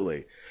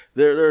 Absolutely.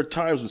 There are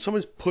times when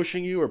somebody's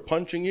pushing you or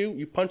punching you,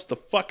 you punch the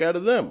fuck out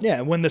of them.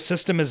 Yeah, when the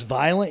system is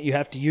violent, you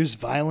have to use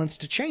violence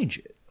to change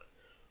it.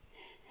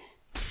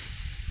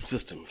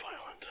 System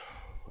violent.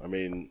 I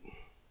mean...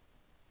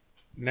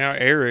 Now,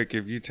 Eric,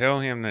 if you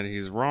tell him that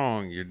he's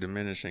wrong, you're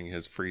diminishing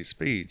his free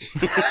speech.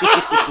 Thank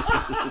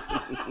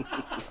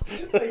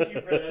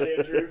you for that,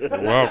 Andrew. You're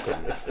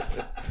welcome.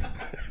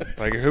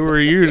 Like, who are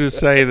you to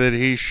say that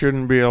he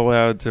shouldn't be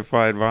allowed to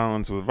fight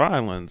violence with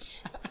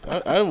violence?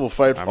 I will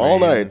fight all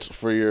night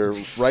for your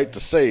right to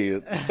say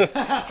it,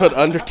 but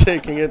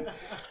undertaking it,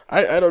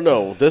 I don't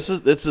know. This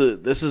is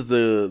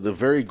the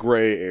very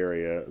gray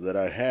area that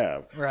I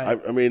have. Right.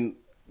 I mean,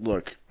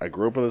 look, I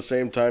grew up in the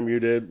same time you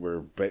did.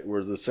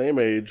 We're the same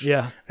age.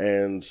 Yeah.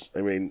 And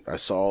I mean, I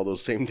saw all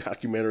those same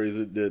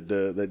documentaries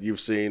that you've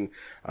seen.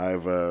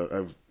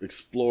 I've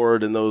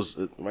explored in those.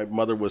 My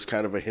mother was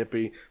kind of a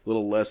hippie, a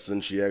little less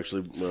than she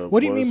actually What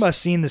do you mean by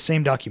seeing the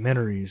same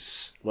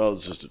documentaries? Well,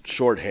 it's just a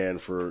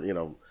shorthand for,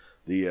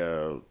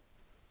 the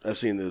I've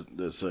seen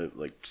this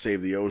like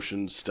Save the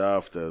Ocean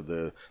stuff,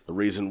 the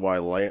reason why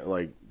land,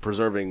 like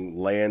preserving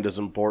land is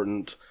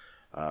important.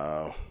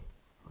 I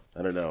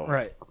don't know.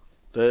 Right.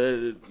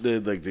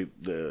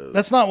 The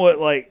That's not what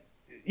like.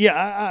 Yeah,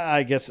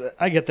 I guess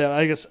I get that.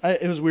 I guess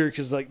it was weird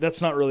because like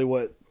that's not really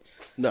what.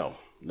 No.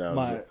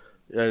 I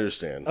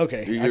understand.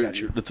 Okay, I got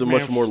you. It's a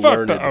much more fuck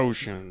learned. the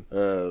ocean.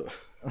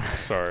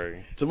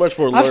 Sorry. It's a much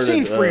more learned. I've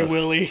seen Free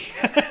Willy.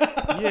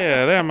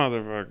 Yeah, that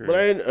motherfucker.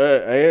 But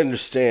I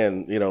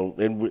understand,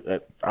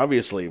 and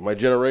obviously my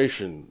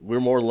generation, we're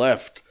more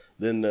left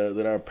than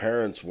our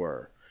parents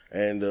were,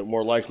 and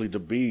more likely to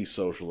be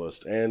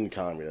socialist and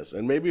communist.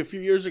 And maybe a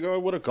few years ago I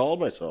would have called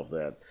myself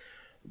that.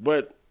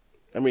 But,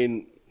 I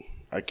mean,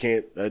 I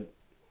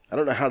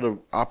don't know how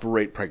to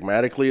operate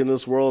pragmatically in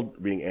this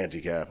world being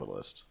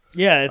anti-capitalist.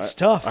 Yeah, it's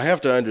tough. I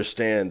have to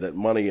understand that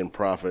money and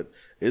profit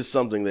is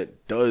something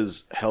that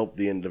does help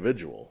the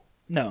individual.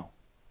 No.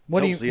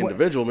 Helps the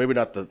individual, maybe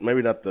not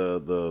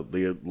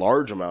the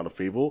large amount of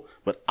people,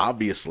 but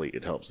obviously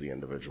it helps the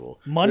individual.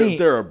 Money. If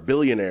there are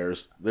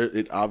billionaires,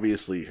 it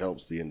obviously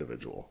helps the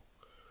individual.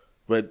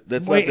 But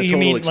that's not the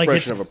total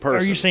expression of a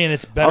person. Are you saying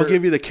it's better? I'll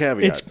give you the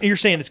caveat. You're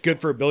saying it's good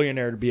for a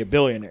billionaire to be a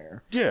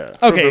billionaire. Yeah.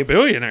 Okay. From the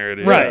billionaire, it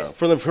is. Right.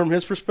 From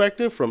his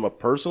perspective, from a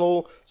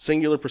personal,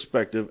 singular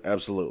perspective,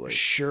 absolutely.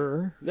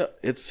 Sure. No,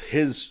 it's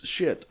his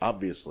shit.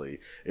 Obviously,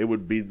 it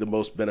would be the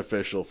most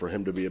beneficial for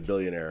him to be a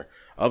billionaire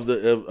of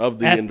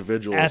the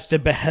individuals at the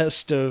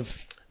behest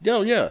of.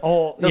 No, yeah,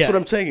 that's what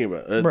I'm talking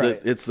about. Right.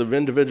 It's the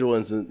individual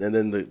and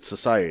then the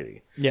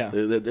society. Yeah.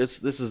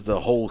 This is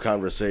the whole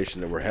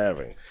conversation that we're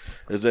having.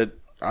 Is that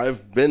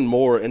I've been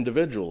more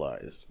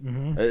individualized.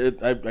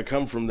 Mm-hmm. I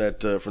come from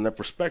that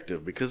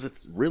perspective because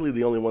it's really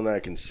the only one that I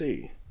can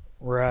see.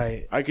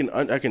 Right. I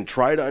can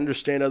try to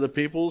understand other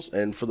people's,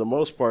 and for the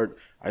most part,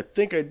 I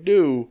think I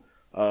do.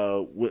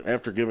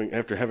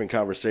 After having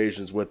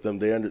conversations with them,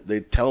 they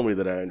tell me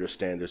that I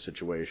understand their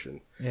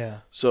situation. Yeah.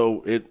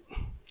 So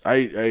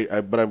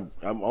but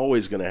I'm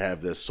always going to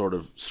have this sort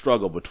of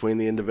struggle between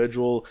the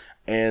individual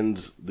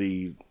and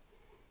the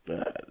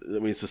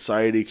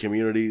society,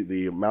 community,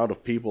 the amount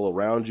of people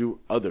around you,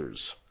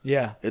 others.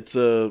 Yeah.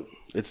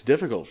 It's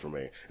difficult for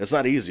me. It's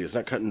not easy. It's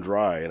not cut and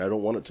dry, and I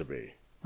don't want it to be.